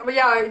guys. But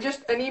yeah,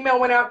 just an email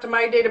went out to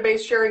my database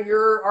sharing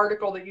your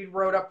article that you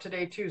wrote up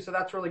today too. So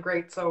that's really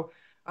great. So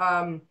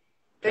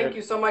thank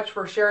you so much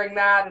for sharing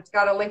that. It's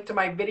got a link to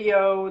my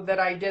video that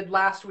I did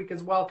last week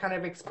as well, kind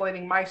of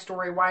explaining my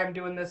story, why I'm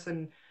doing this.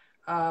 And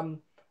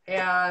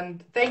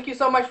thank you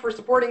so much for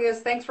supporting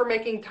this. Thanks for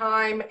making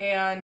time.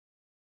 And